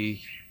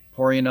they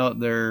pouring out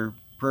their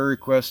prayer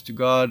requests to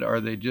God? Are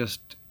they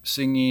just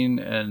singing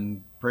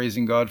and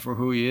praising God for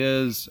who He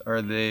is?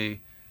 Are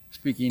they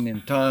speaking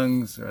in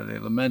tongues? Are they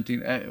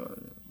lamenting?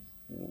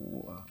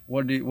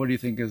 What do you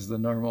think is the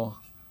normal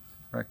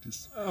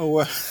practice?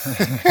 Well,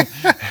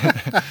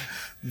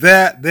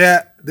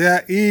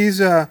 there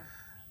is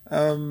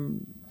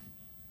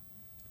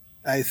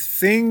I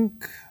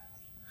think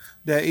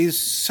there is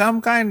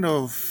some kind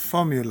of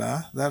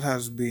formula that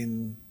has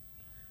been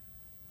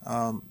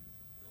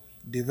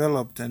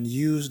developed and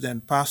used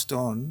and passed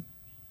on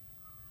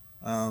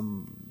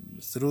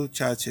through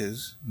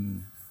churches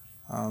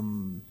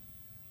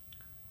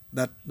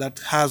that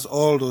has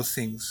all those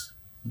things.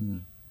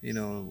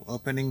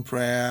 Opening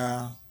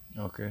prayer,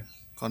 Okay.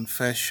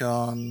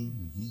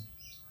 confession,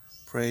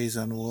 praise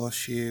and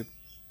worship,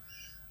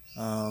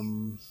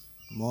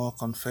 more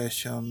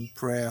confession,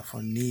 prayer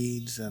for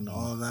needs and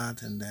all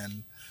that, and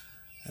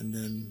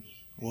then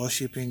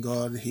worshiping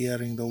God,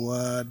 hearing the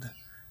word,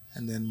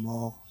 and then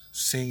more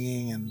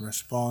singing in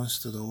response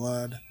to the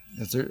word.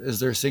 Is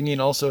there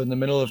singing also in the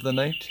middle of the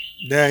night?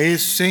 There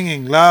is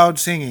singing, loud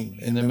singing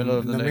In the middle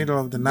of the night. middle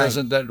of the night.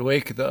 Doesn't that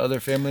wake the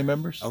other family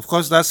members? Of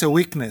course, that's a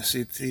weakness.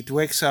 It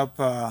wakes up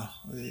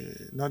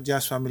not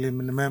just family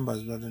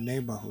members, but the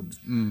neighborhood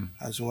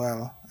as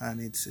well.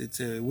 And it's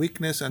a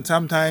weakness. And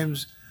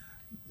sometimes,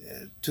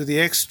 to the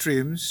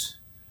extremes,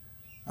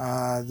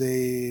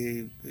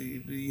 they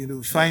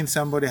find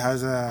somebody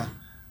has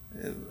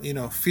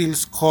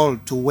feels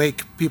called to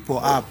wake people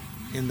up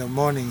in the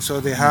morning. So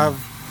they have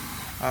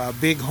a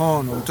big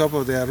horn on top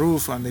of their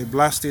roof and they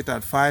blast it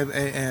at 5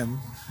 a.m.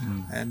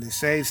 And they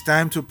say it's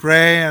time to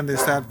pray, and they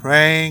start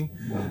praying.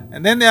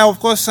 And then there are, of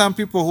course, some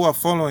people who are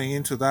following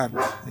into that,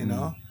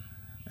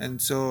 And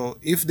so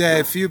if there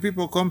are a few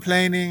people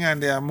complaining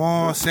and there are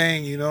more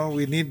saying,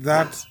 we need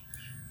that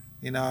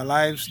in our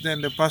lives,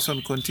 then the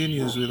person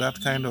continues with that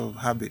kind of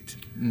habit.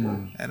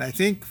 And I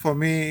think for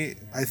me,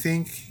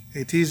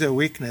 it is a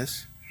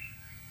weakness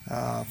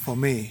for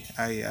me.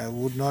 I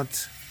would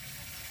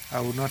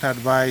not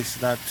advise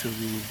that to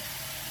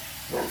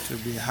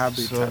be a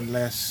habit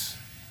unless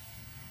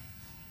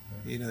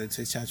it's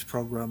a church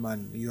program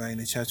and you are in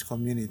a church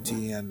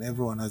community and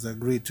everyone has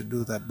agreed to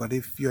do that. But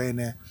if you're in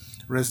a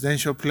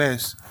residential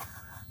place,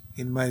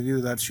 in my view,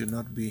 that should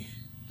not be.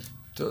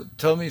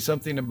 Tell me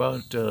something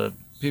about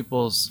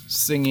people's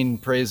singing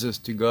praises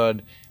to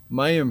God.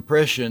 My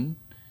impression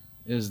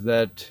is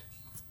that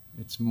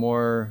it's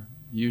more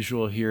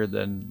usual here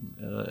than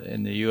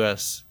in the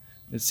U.S.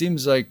 It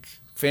seems like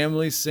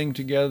families sing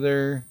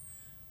together.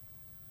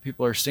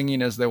 People are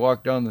singing as they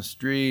walk down the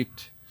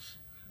street.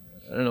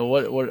 I don't know,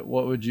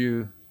 what would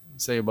you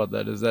say about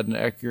that? Is that an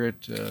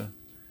accurate?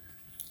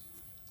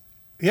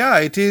 Yeah,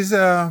 it is.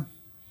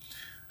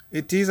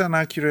 It is an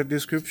accurate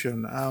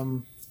description.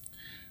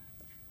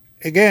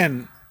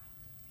 Again,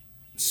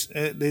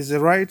 there's a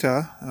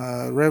writer,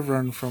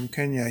 Reverend from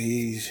Kenya.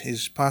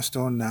 He's passed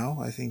on now,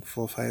 I think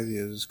 4 or 5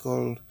 years. It's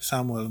called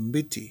Samuel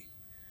Mbiti.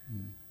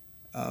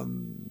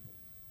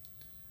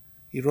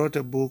 He wrote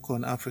a book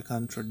on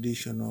African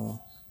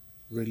traditional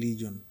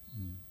religion.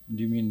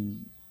 Do you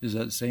mean, is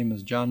that the same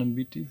as John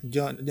Mbiti?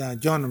 John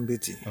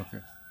Mbiti.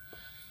 Okay.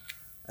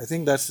 I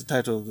think that's the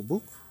title of the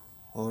book,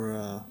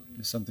 or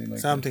something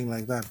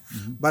like that.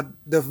 But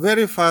the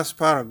very first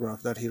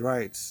paragraph that he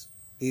writes,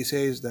 he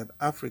says that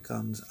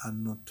Africans are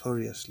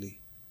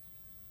notoriously,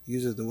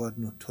 uses the word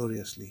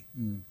notoriously,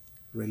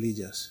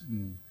 religious.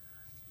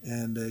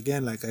 And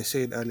again, like I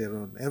said earlier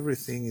on,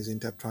 everything is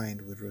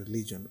intertwined with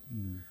religion.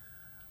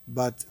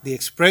 But the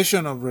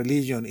expression of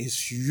religion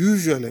is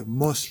usually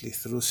mostly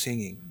through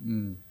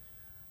singing.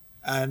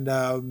 And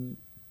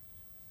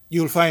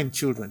you'll find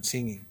children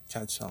singing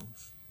church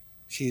songs.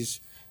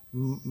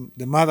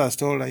 The mother has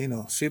told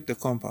her, sweep the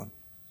compound.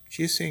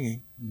 She's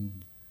singing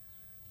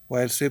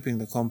while sweeping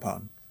the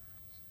compound.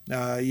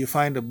 You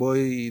find a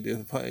boy,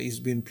 he's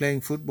been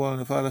playing football,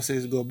 and the father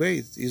says, go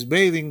bathe. He's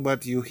bathing,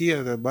 but you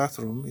hear the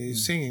bathroom,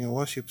 he's singing a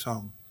worship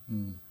song.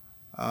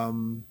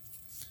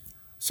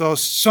 So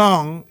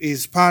song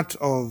is part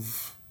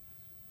of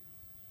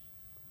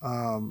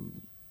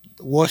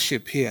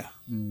worship here.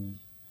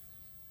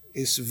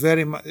 It's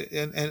very much,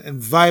 and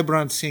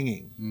vibrant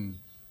singing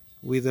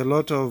with a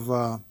lot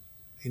of,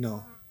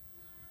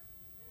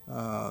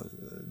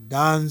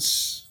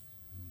 dance,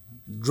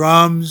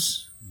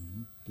 drums,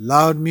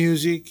 loud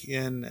music,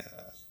 and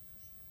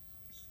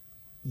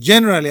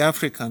generally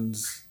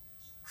Africans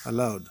are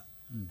loud.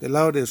 The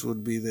loudest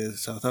would be the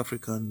South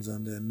Africans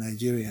and the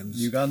Nigerians.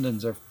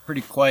 Ugandans are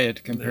pretty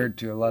quiet compared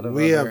to a lot of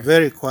We are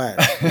very quiet.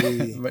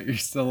 But you're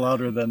still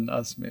louder than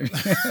us, maybe.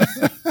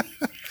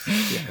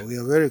 Yeah, we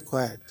are very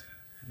quiet,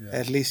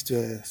 at least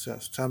to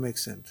some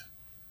extent.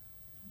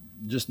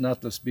 Just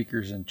not the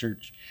speakers in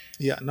church.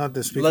 Yeah, not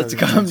the speakers. Let's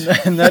come,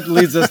 and that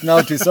leads us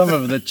now to some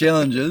of the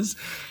challenges.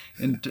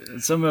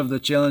 Some of the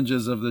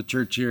challenges of the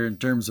church here in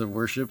terms of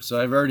worship.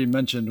 So I've already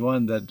mentioned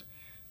one that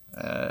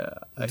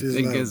I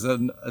think is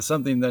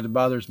something that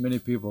bothers many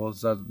people,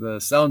 is that the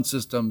sound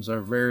systems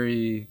are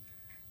very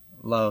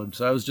loud.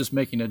 So I was just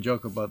making a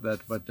joke about that,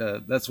 but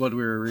that's what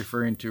we were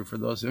referring to for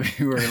those of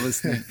you who are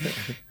listening.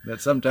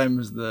 That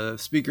sometimes the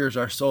speakers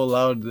are so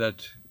loud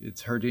that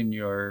it's hurting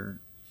your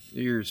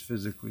ears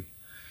physically.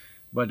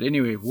 But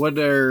anyway, what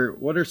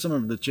are some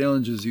of the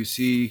challenges you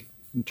see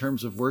in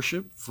terms of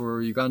worship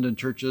for Ugandan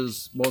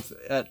churches, both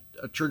at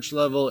a church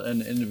level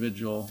and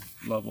individual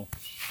level?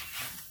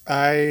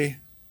 I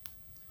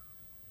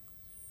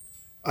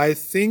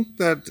think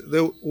that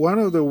one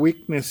of the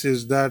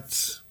weaknesses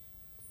that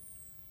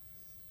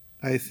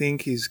I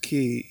think is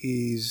key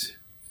is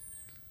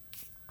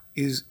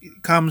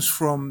comes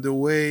from the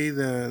way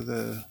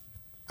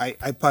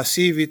I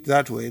perceive it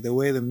that way, the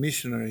way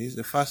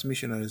the first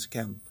missionaries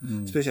came,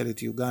 especially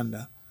to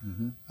Uganda,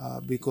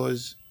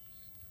 because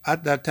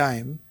at that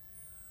time,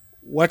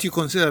 what you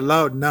consider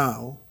loud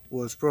now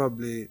was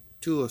probably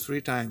 2 or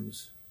 3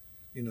 times,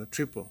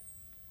 triple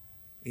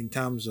in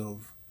terms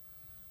of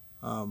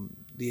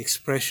the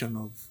expression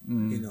of,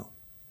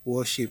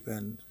 worship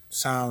and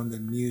sound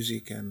and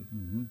music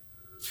and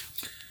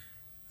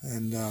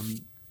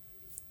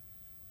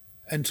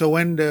so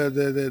when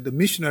the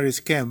missionaries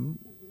came,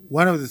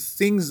 one of the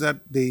things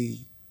that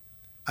they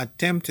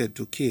attempted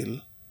to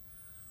kill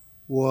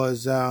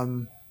was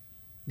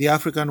the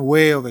African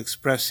way of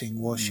expressing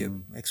worship,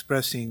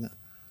 expressing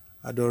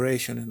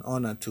adoration and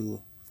honor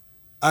to,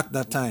 at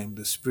that time,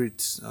 the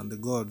spirits and the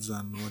gods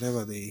and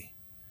whatever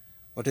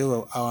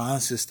our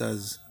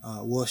ancestors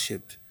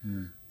worshipped.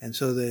 And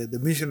so the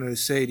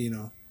missionaries said,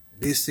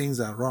 these things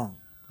are wrong.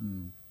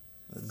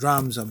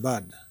 Drums are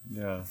bad.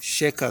 Yeah.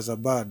 Shakers are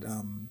bad.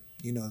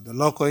 The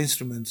local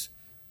instruments,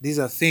 these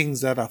are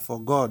things that are for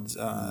gods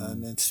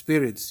and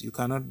spirits. You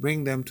cannot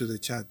bring them to the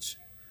church.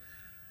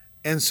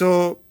 And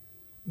so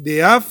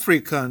the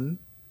African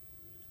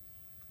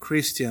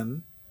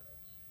Christian,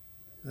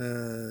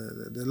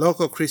 the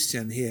local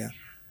Christian here,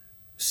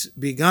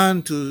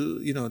 began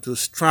to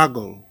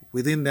struggle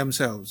within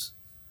themselves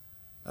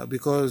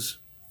because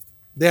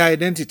their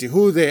identity,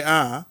 who they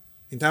are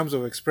in terms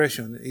of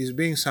expression, is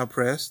being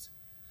suppressed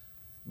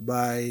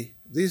by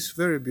this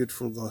very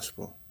beautiful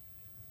gospel.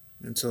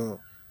 And so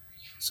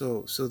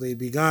they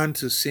began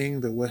to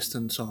sing the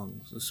Western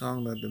songs, the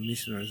song that the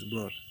missionaries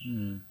brought.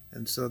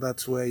 And so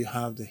that's where you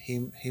have the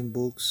hymn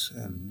books.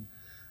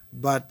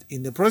 But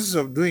in the process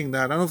of doing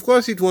that, and of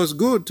course it was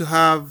good to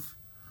have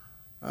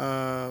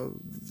the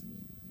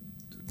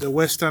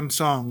Western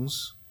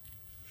songs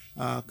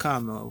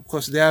come. Of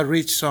course, they are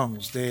rich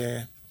songs.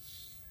 They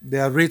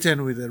are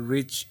written with a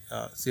rich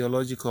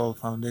theological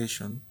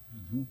foundation.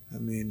 I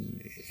mean,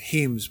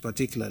 hymns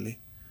particularly.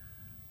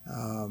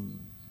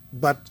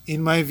 But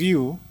in my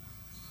view,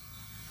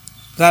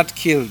 that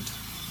killed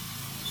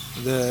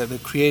the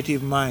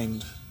creative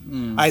mind.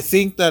 I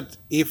think that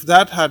if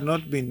that had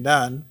not been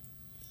done,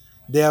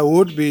 there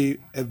would be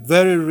a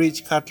very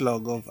rich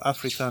catalog of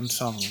African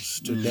songs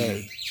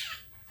today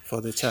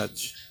for the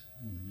church,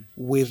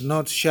 with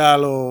not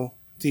shallow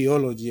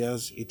theology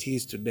as it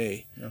is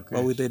today,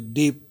 but with a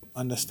deep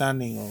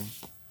understanding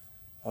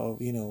of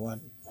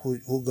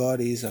who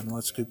God is and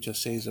what Scripture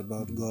says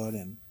about God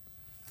and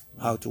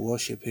how to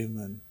worship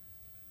Him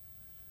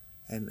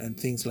and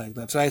things like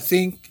that. So I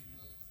think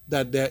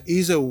that there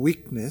is a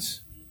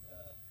weakness.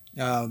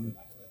 The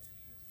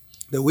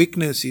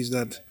weakness is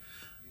that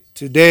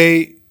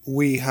today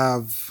we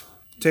have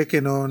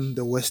taken on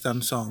the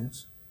Western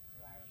songs,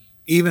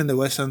 even the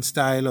Western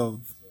style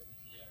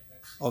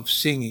of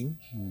singing,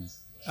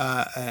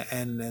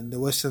 and the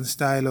Western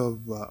style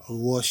of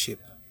worship.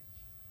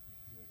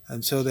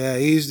 And so there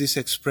is this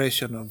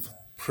expression of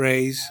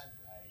praise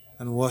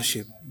and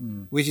worship,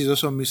 which is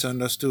also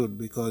misunderstood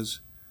because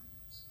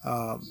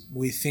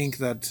we think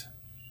that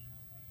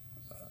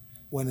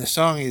when a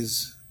song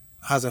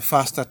has a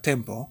faster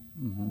tempo,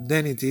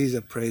 then it is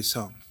a praise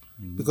song.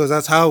 Because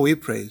that's how we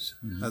praise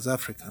as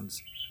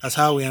Africans. That's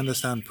how we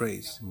understand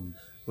praise.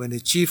 When a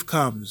chief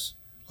comes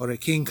or a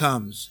king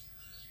comes,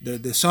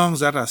 the songs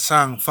that are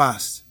sung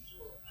fast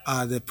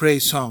are the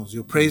praise songs.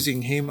 You're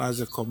praising him as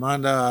a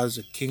commander, as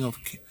a king of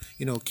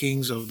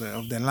kings of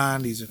the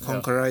land. He's a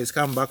conqueror. He's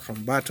come back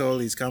from battle.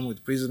 He's come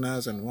with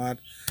prisoners and what.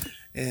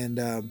 And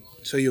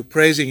so you're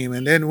praising him.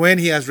 And then when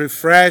he has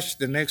refreshed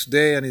the next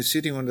day and he's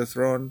sitting on the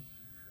throne,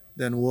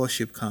 then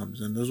worship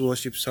comes. And those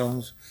worship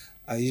songs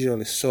are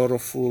usually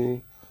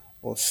sorrowful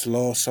or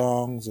slow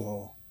songs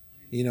or,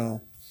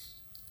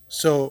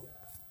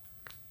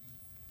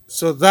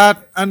 So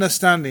that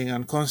understanding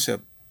and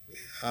concept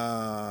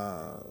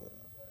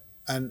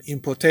and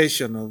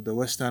importation of the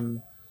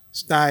Western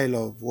style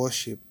of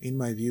worship, in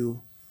my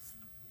view,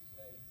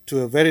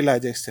 to a very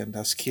large extent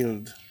has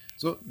killed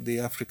the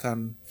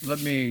African.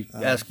 Let me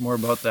ask more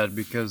about that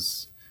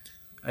because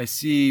I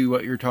see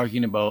what you're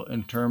talking about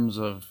in terms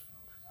of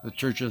the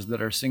churches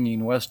that are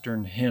singing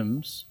Western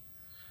hymns,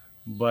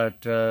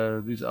 but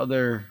these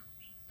other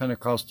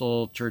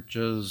Pentecostal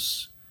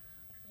churches,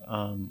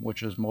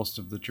 which is most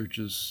of the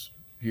churches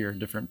here,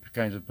 different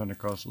kinds of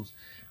Pentecostals,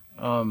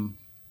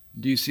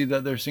 do you see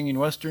that they're singing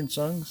Western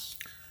songs?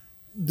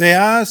 They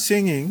are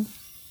singing.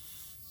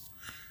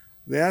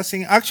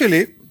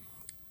 Actually,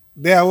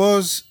 There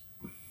was,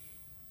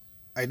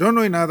 I don't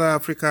know in other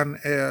African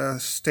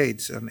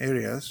states and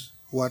areas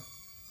what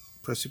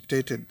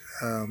precipitated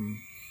a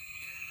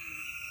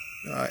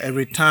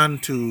return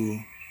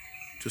to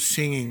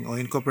singing or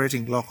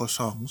incorporating local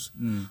songs.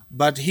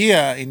 But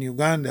here in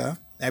Uganda,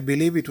 I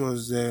believe it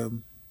was the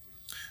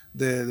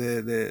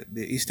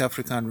East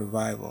African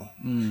revival,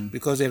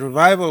 because the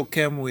revival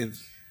came with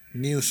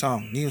new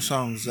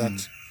songs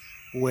that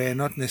were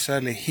not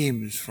necessarily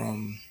hymns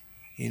from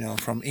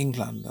from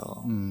England,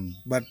 or,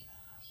 but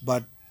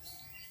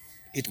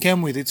it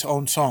came with its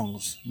own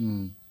songs,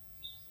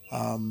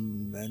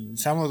 and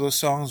some of those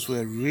songs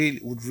would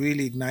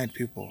really ignite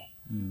people,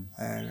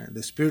 and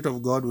the Spirit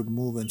of God would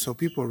move, and so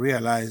people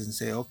realize and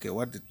say, okay,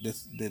 what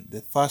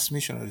the first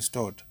missionaries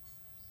taught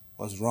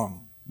was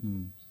wrong,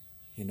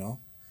 you know.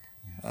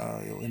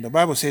 When the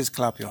Bible says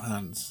clap your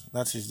hands,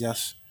 that is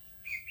just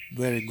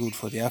very good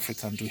for the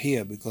African to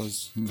hear,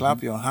 because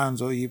clap your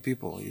hands, all ye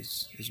people,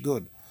 is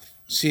good.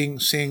 Sing.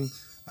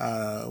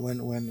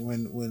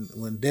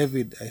 When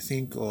David, I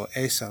think, or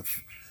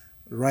Asaph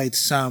writes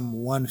Psalm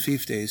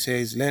 150, he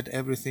says, "Let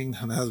everything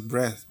that has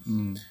breath,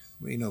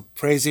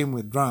 praise Him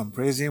with drum,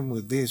 praise Him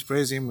with this,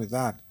 praise Him with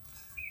that."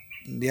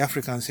 The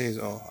African says,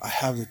 "Oh, I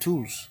have the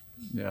tools.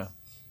 Yeah.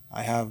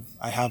 I have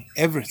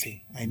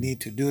everything I need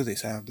to do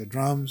this. I have the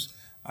drums,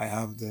 I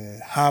have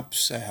the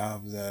harps, I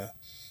have the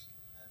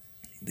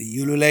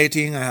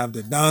ululating, I have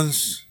the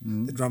dance,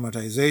 the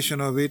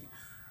dramatization of it.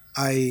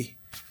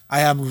 I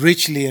am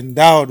richly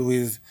endowed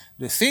with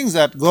the things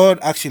that God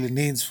actually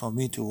needs for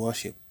me to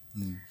worship."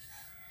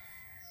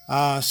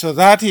 So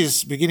that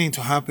is beginning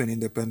to happen in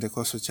the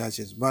Pentecostal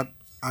churches. But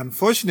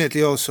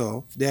unfortunately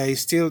also, there is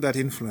still that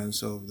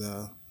influence of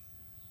the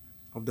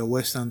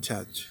Western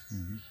church.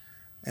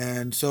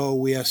 And so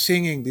we are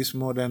singing these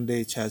modern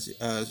day church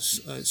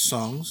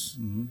songs,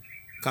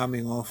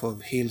 coming off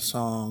of hill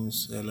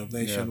songs,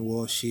 elevation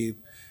worship,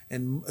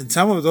 and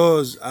some of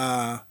those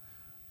are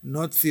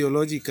not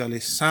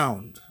theologically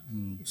sound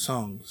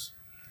songs.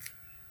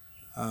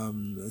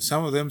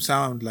 Some of them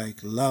sound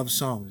like love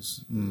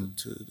songs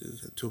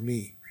to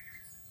me,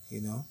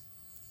 you know.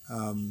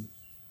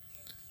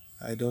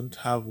 I don't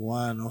have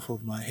one off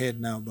of my head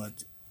now,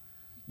 but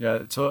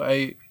Yeah. So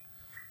I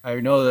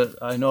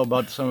know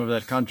about some of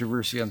that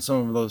controversy on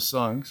some of those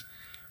songs,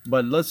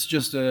 but let's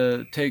just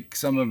take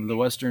some of the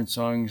Western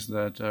songs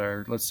that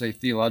are, let's say,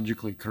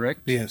 theologically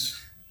correct.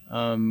 yes.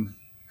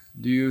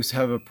 Do you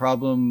have a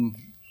problem?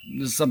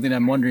 This is something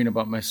I'm wondering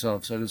about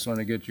myself, so I just want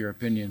to get your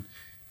opinion.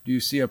 Do you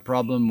see a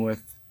problem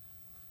with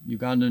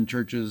Ugandan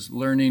churches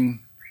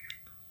learning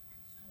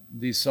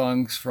these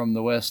songs from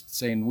the West,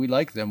 saying we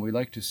like them, we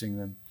like to sing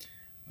them,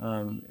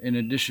 in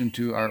addition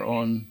to our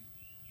own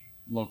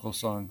local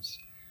songs?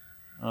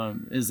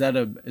 Is that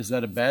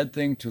a bad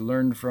thing to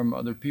learn from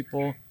other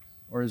people,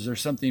 or is there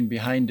something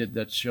behind it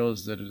that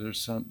shows that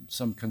there's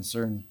some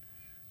concern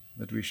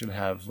that we should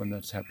have when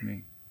that's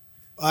happening?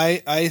 I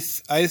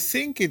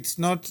think it's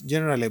not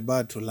generally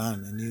bad to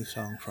learn a new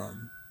song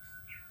from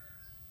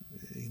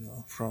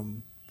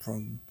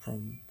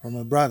from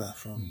a brother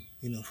from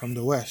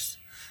the West.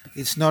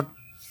 It's not.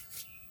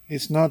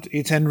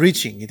 It's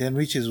enriching. It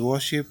enriches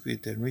worship.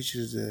 It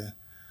enriches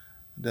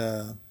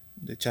the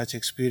church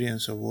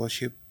experience of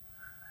worship.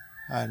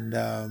 And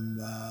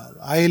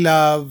I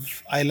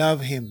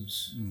love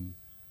hymns.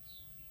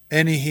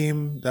 Any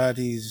hymn that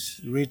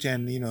is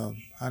written,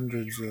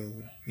 hundreds of,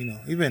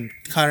 even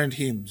current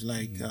hymns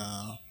like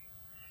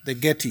the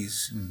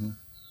Gettys.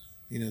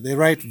 They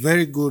write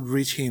very good,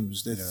 rich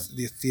hymns.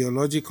 The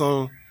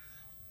theological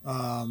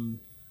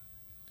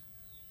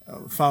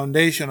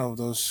foundation of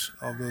those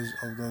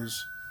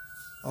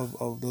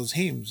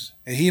hymns.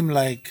 A hymn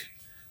like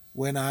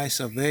 "When I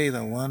Survey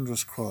the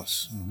Wondrous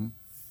Cross,"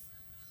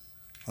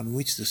 on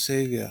which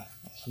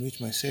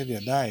my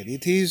Savior died.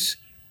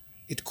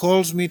 It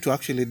calls me to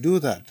actually do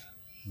that.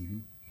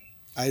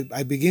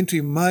 I begin to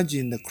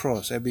imagine the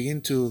cross. I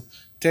begin to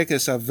take a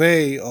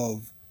survey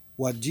of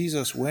what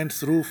Jesus went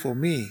through for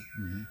me,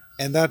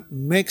 and that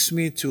makes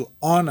me to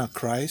honor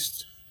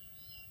Christ.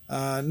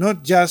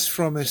 Not just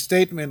from a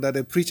statement that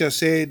a preacher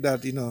said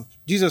that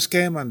Jesus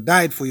came and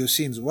died for your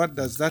sins. What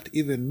does that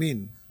even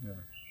mean?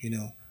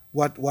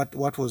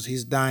 What was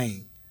his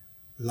dying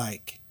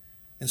like?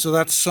 And so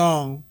that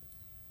song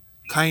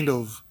kind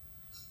of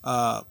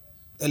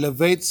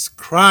elevates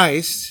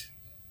Christ,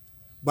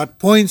 but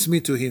points me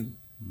to him.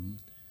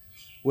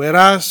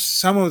 Whereas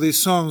some of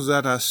these songs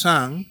that are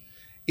sung,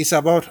 it's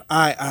about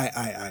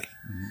I.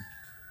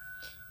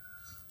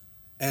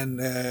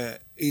 And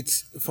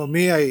it's, for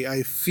me,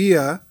 I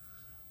fear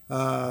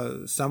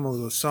some of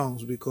those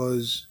songs,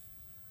 because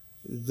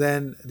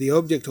then the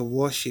object of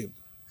worship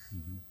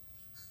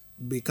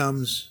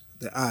becomes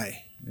the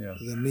I,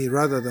 the me,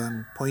 rather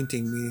than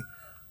pointing me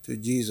to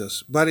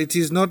Jesus. But it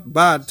is not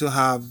bad to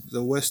have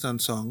the Western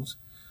songs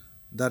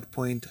that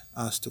point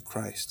us to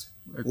Christ.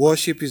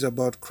 Worship is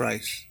about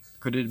Christ.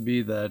 Could it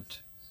be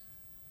that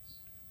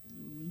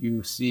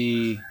you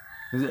see,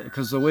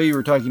 because the way you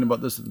were talking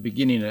about this at the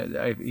beginning,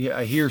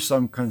 I hear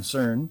some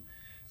concern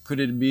could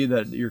it be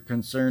that your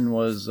concern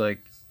was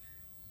like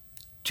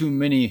too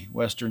many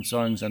Western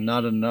songs and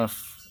not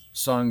enough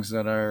songs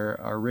that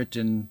are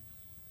written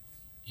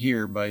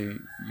here by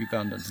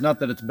Ugandans? Not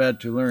that it's bad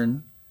to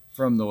learn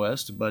from the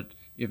West, but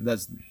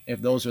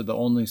if those are the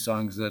only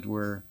songs that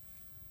we're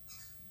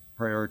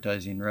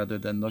prioritizing rather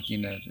than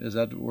looking at, is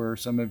that where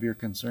some of your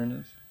concern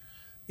is?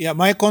 Yeah,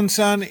 my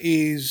concern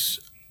is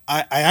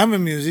I am a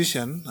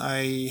musician.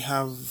 I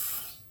have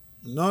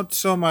not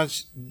so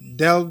much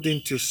delved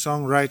into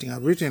songwriting.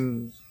 I've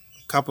written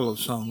a couple of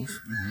songs.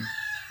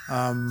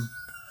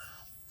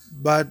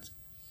 But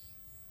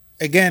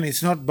again,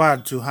 it's not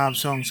bad to have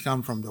songs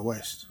come from the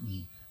West.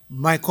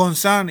 My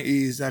concern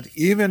is that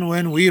even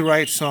when we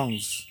write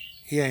songs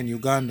here in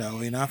Uganda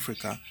or in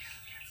Africa,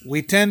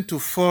 we tend to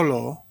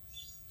follow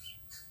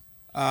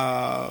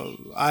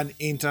an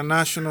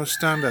international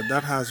standard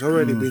that has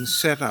already been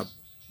set up.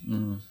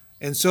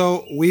 And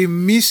so we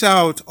miss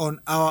out on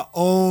our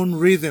own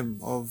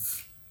rhythm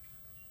of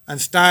and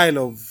style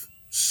of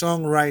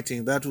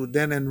songwriting that would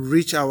then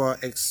enrich our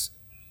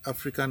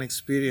African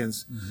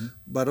experience,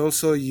 but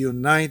also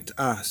unite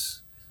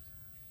us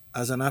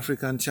as an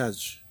African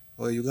church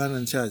or a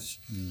Ugandan church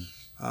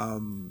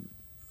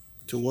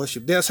to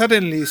worship. There are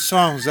certainly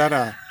songs that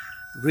are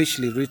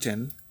richly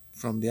written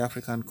from the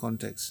African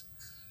context.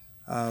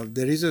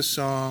 There is a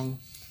song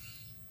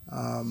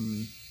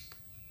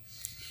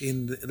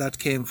that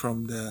came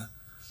from the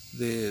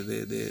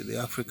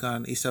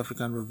East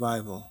African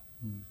revival.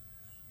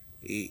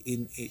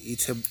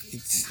 It's a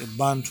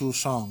Bantu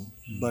song,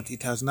 but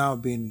it has now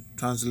been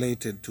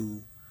translated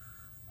to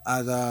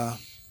other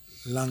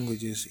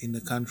languages in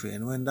the country.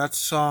 And when that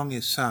song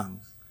is sung,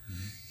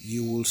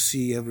 you will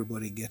see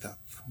everybody get up.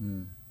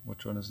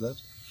 Which one is that?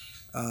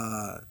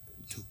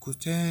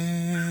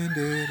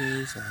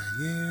 Tukutendereza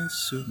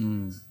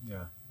Yesu.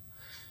 Yeah.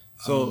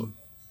 So,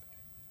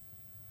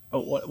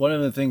 one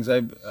of the things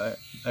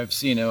I've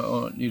seen, I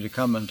want you to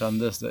comment on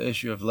this, the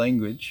issue of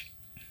language.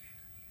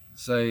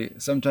 So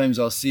sometimes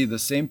I'll see the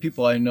same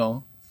people I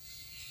know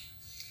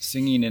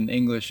singing in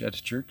English at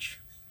church,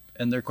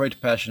 and they're quite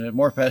passionate,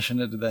 more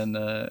passionate than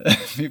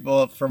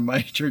people from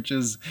my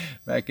churches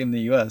back in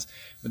the U.S.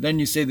 But then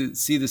you see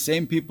the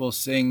same people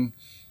sing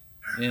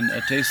in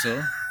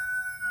Ateso,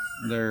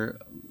 their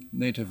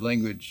native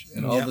language,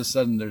 and all of a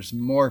sudden there's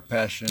more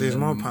passion,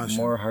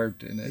 more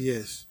heart in it.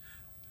 Yes.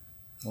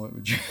 What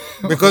would you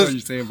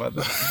say about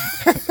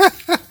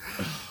that?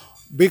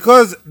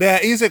 Because there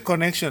is a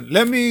connection.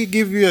 Let me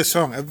give you a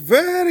song, a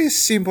very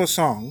simple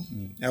song.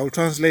 I will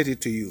translate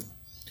it to you.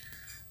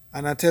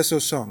 An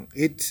Ateso song.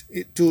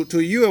 To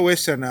you, a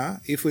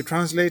Westerner, if we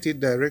translate it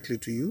directly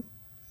to you,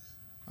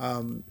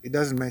 it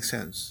doesn't make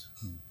sense.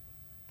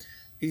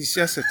 It's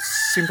just a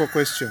simple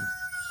question.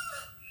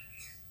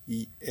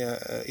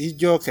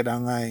 Ijo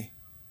kedangai,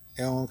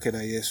 eon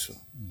keda Yesu.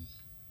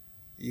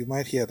 You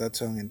might hear that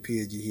song in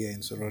PAG here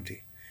in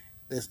Soroti.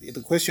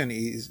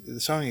 The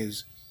song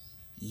is,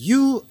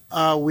 you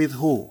are with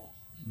who?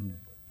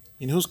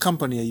 In whose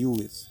company are you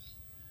with?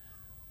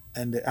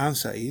 And the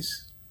answer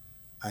is,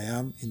 I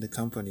am in the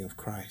company of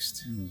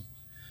Christ.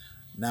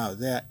 Now,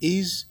 there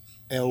is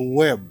a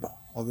web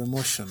of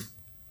emotion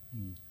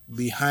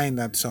behind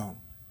that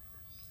song.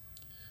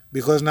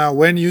 Because now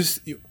when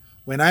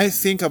I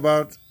think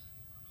about,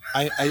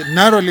 I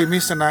narrowly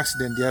missed an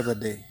accident the other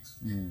day.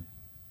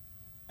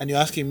 And you're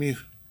asking me,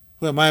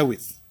 who am I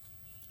with?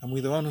 I'm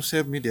with the one who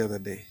saved me the other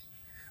day.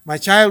 My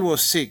child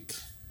was sick.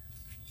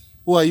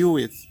 Who are you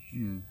with?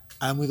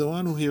 I'm with the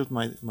one who healed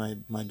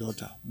my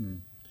daughter.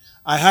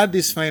 I had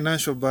this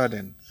financial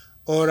burden,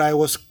 or I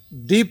was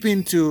deep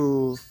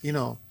into,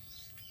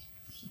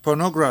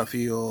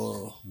 pornography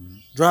or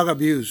drug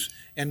abuse,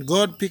 and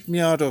God picked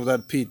me out of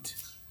that pit.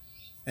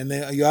 And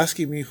then you're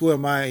asking me, who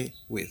am I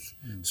with?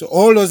 So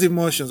all those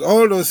emotions,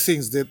 all those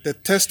things, the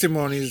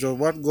testimonies of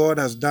what God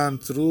has done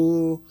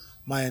through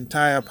my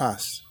entire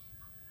past,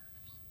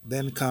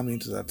 then come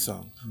into that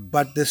song.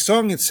 But the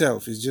song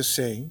itself is just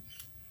saying,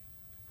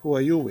 who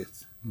are you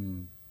with?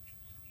 And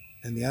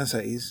the answer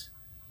is,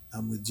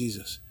 I'm with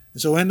Jesus.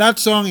 And so when that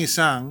song is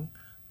sung,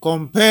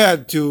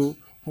 compared to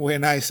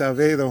when I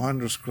survey the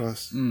wondrous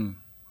cross,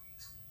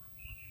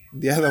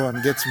 the other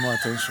one gets more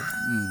attention.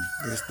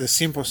 The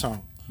simple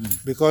song.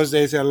 Because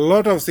there's a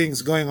lot of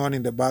things going on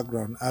in the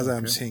background as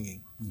I'm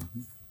singing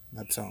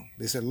that song.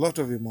 There's a lot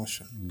of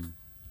emotion.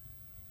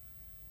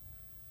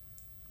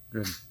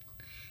 Good.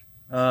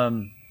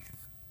 Do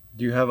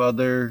you have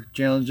other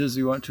challenges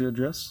you want to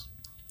address?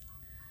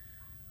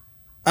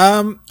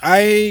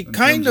 I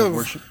kind of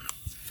worship?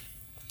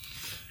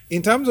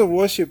 In terms of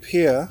worship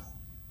here,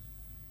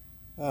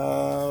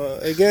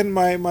 again,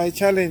 my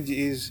challenge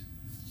is,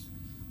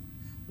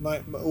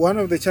 one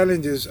of the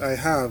challenges I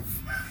have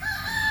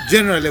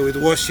generally with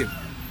worship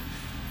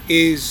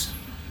is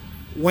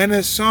when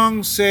a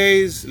song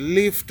says,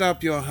 lift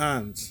up your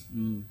hands,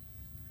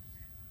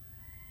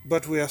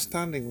 but we are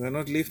standing, we're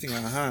not lifting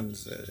our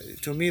hands.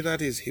 To me,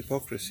 that is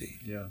hypocrisy.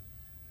 Yeah.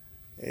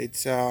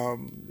 It's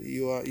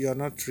you are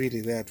not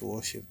really there to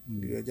worship.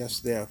 You are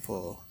just there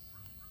for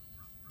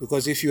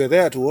Because if you are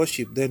there to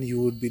worship, then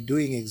you would be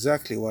doing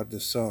exactly what the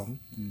song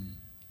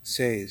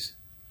says.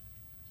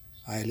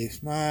 I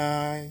lift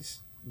my eyes.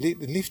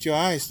 Lift your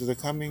eyes to the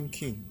coming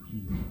King.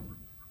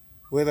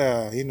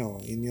 Whether,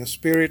 in your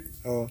spirit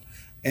or...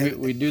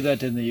 We do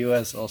that in the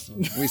U.S. also.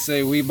 We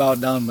say we bow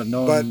down, but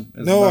no but one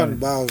is no bowing. one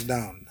bows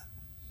down.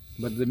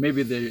 But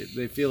maybe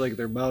they feel like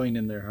they're bowing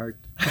in their heart.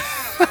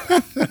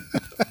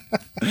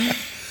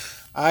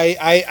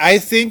 I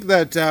think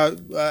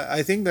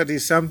that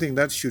is something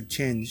that should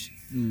change.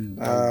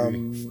 I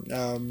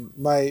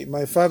agree.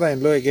 My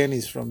father-in-law again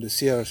is from the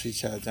CRC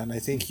church, and I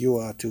think you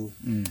are too.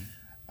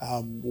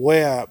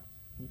 Where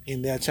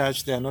in their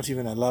church they are not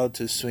even allowed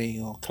to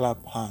swing or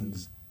clap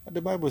hands. But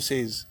the Bible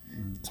says,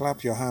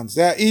 clap your hands.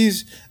 There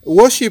is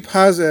worship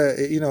has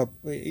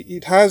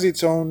it has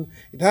its own.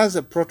 It has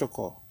a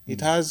protocol. It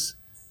has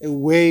a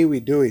way we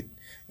do it,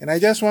 and I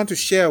just want to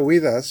share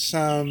with us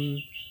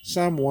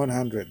Psalm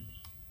 100.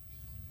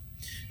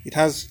 It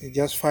has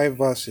just 5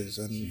 verses,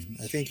 and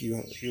I think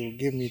you'll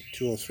give me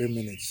 2 or 3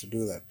 minutes to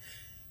do that.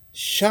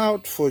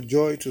 Shout for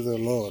joy to the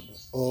Lord,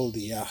 all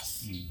the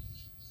earth.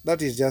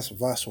 That is just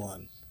verse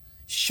 1.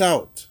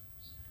 Shout.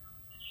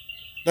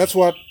 That's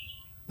what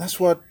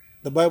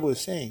the Bible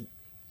is saying.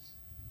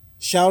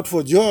 Shout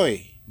for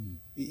joy.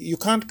 You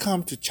can't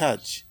come to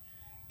church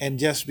and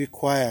just be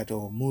quiet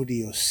or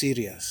moody or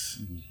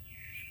serious.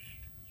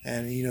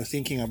 And,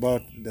 thinking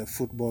about the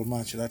football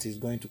match that is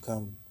going to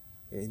come.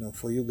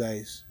 For you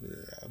guys,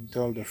 I'm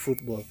told the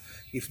football,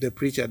 if the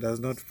preacher does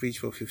not preach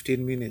for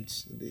 15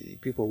 minutes, the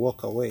people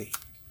walk away.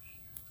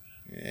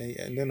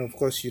 And then, of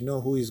course,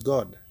 who is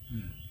God.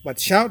 But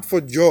shout for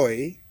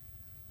joy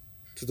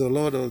to the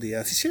Lord, all the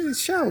earth. He says,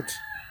 shout.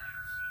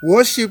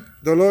 Worship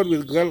the Lord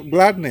with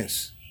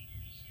gladness.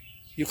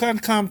 You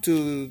can't come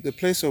to the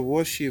place of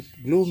worship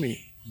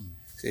gloomy.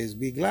 He says,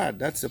 be glad.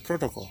 That's the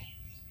protocol.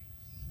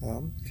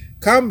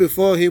 Come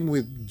before him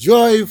with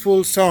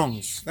joyful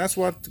songs. That's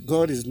what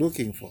God is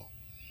looking for.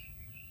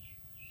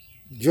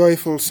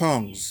 Joyful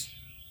songs.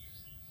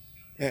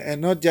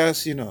 And not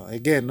just,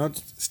 again, not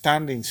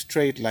standing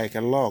straight like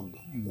a log.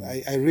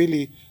 I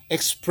really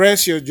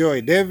express your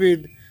joy.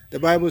 The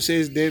Bible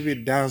says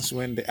David danced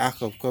when the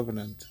Ark of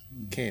Covenant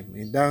came.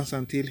 He danced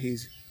until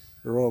his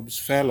robes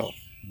fell off.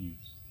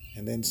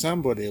 And then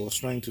somebody was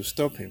trying to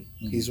stop him,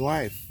 his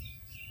wife.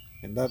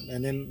 And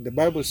then the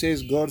Bible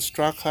says God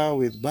struck her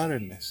with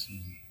barrenness.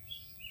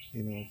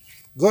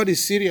 God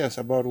is serious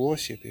about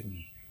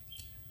worshiping.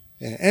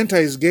 Enter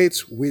his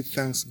gates with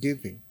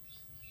thanksgiving.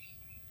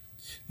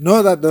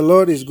 Know that the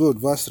Lord is good.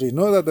 Verse 3.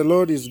 Know that the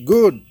Lord is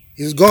good.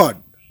 Is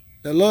God.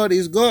 The Lord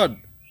is God.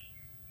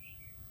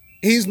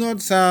 He's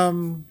not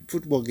some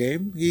football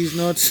game. He's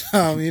not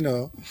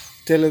some,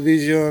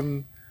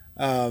 television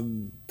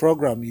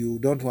program you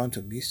don't want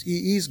to miss.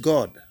 He is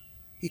God.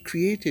 He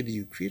created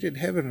you, created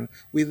heaven.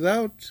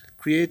 Without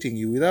creating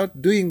you,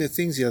 without doing the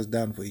things he has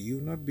done for you, you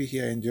will not be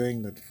here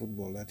enjoying that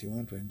football that you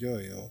want to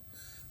enjoy, or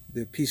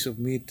the piece of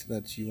meat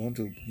that you want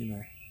to,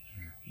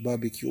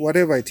 barbecue,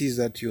 whatever it is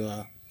that you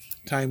are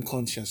time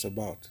conscious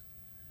about.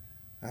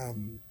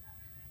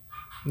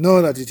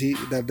 Know that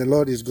that the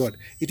Lord is God.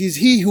 It is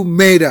he who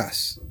made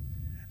us,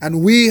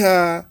 and we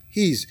are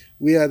his.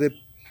 We are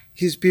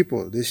his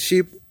people, the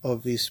sheep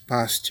of his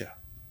pasture.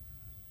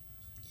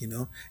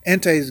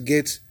 Enter his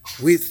gates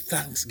with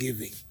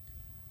thanksgiving.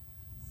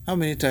 How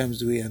many times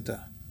do we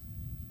enter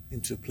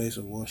into a place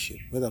of worship,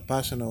 whether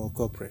personal or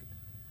corporate,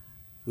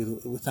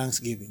 with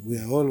thanksgiving? We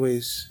are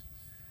always,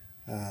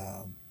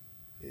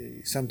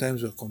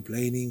 sometimes we're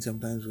complaining,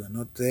 sometimes we're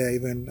not there,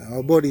 even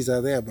our bodies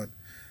are there, but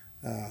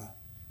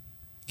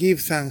give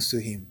thanks to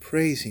him,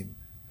 praise him,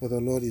 for the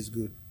Lord is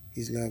good,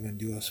 his love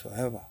endures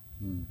forever.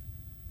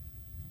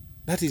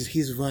 That is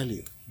his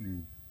value.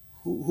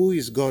 Who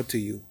is God to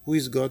you? Who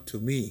is God to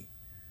me?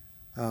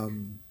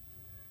 And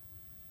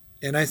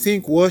I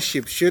think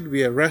worship should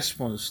be a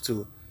response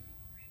to,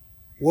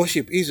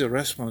 worship is a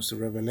response to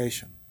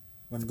revelation.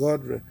 When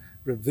God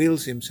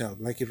reveals himself,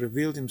 like he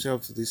revealed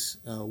himself to this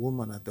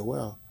woman at the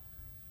well,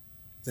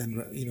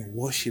 then,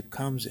 worship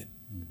comes in.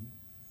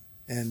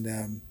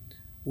 And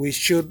we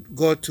should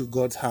go to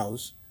God's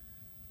house,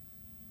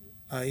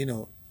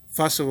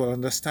 first of all,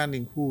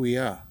 understanding who we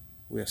are.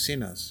 We are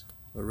sinners,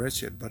 we're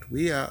wretched, but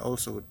we are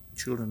also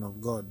children of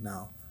God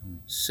now,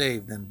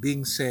 saved and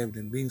being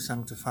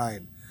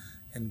sanctified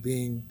and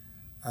being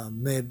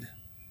made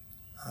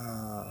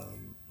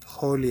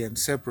holy and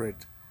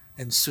separate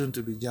and soon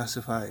to be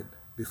justified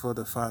before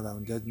the Father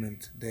on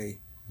Judgment Day.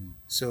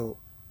 So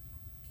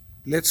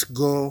let's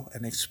go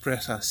and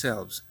express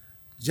ourselves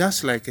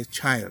just like a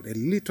child, a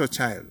little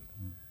child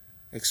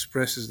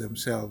expresses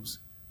themselves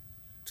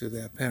to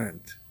their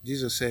parent.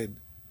 Jesus said,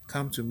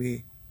 come to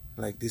me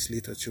like these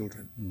little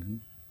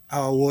children.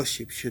 Our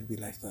worship should be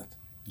like that.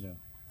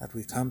 That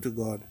we come to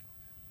God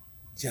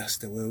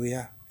just the way we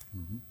are,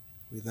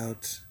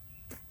 without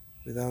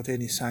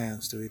any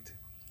science to it.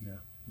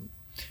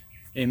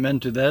 Amen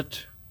to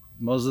that.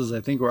 Moses,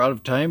 I think we're out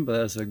of time, but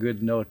that's a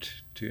good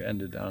note to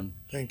end it on.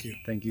 Thank you.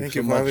 Thank you Thank so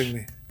you for much. having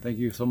me. Thank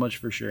you so much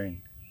for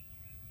sharing.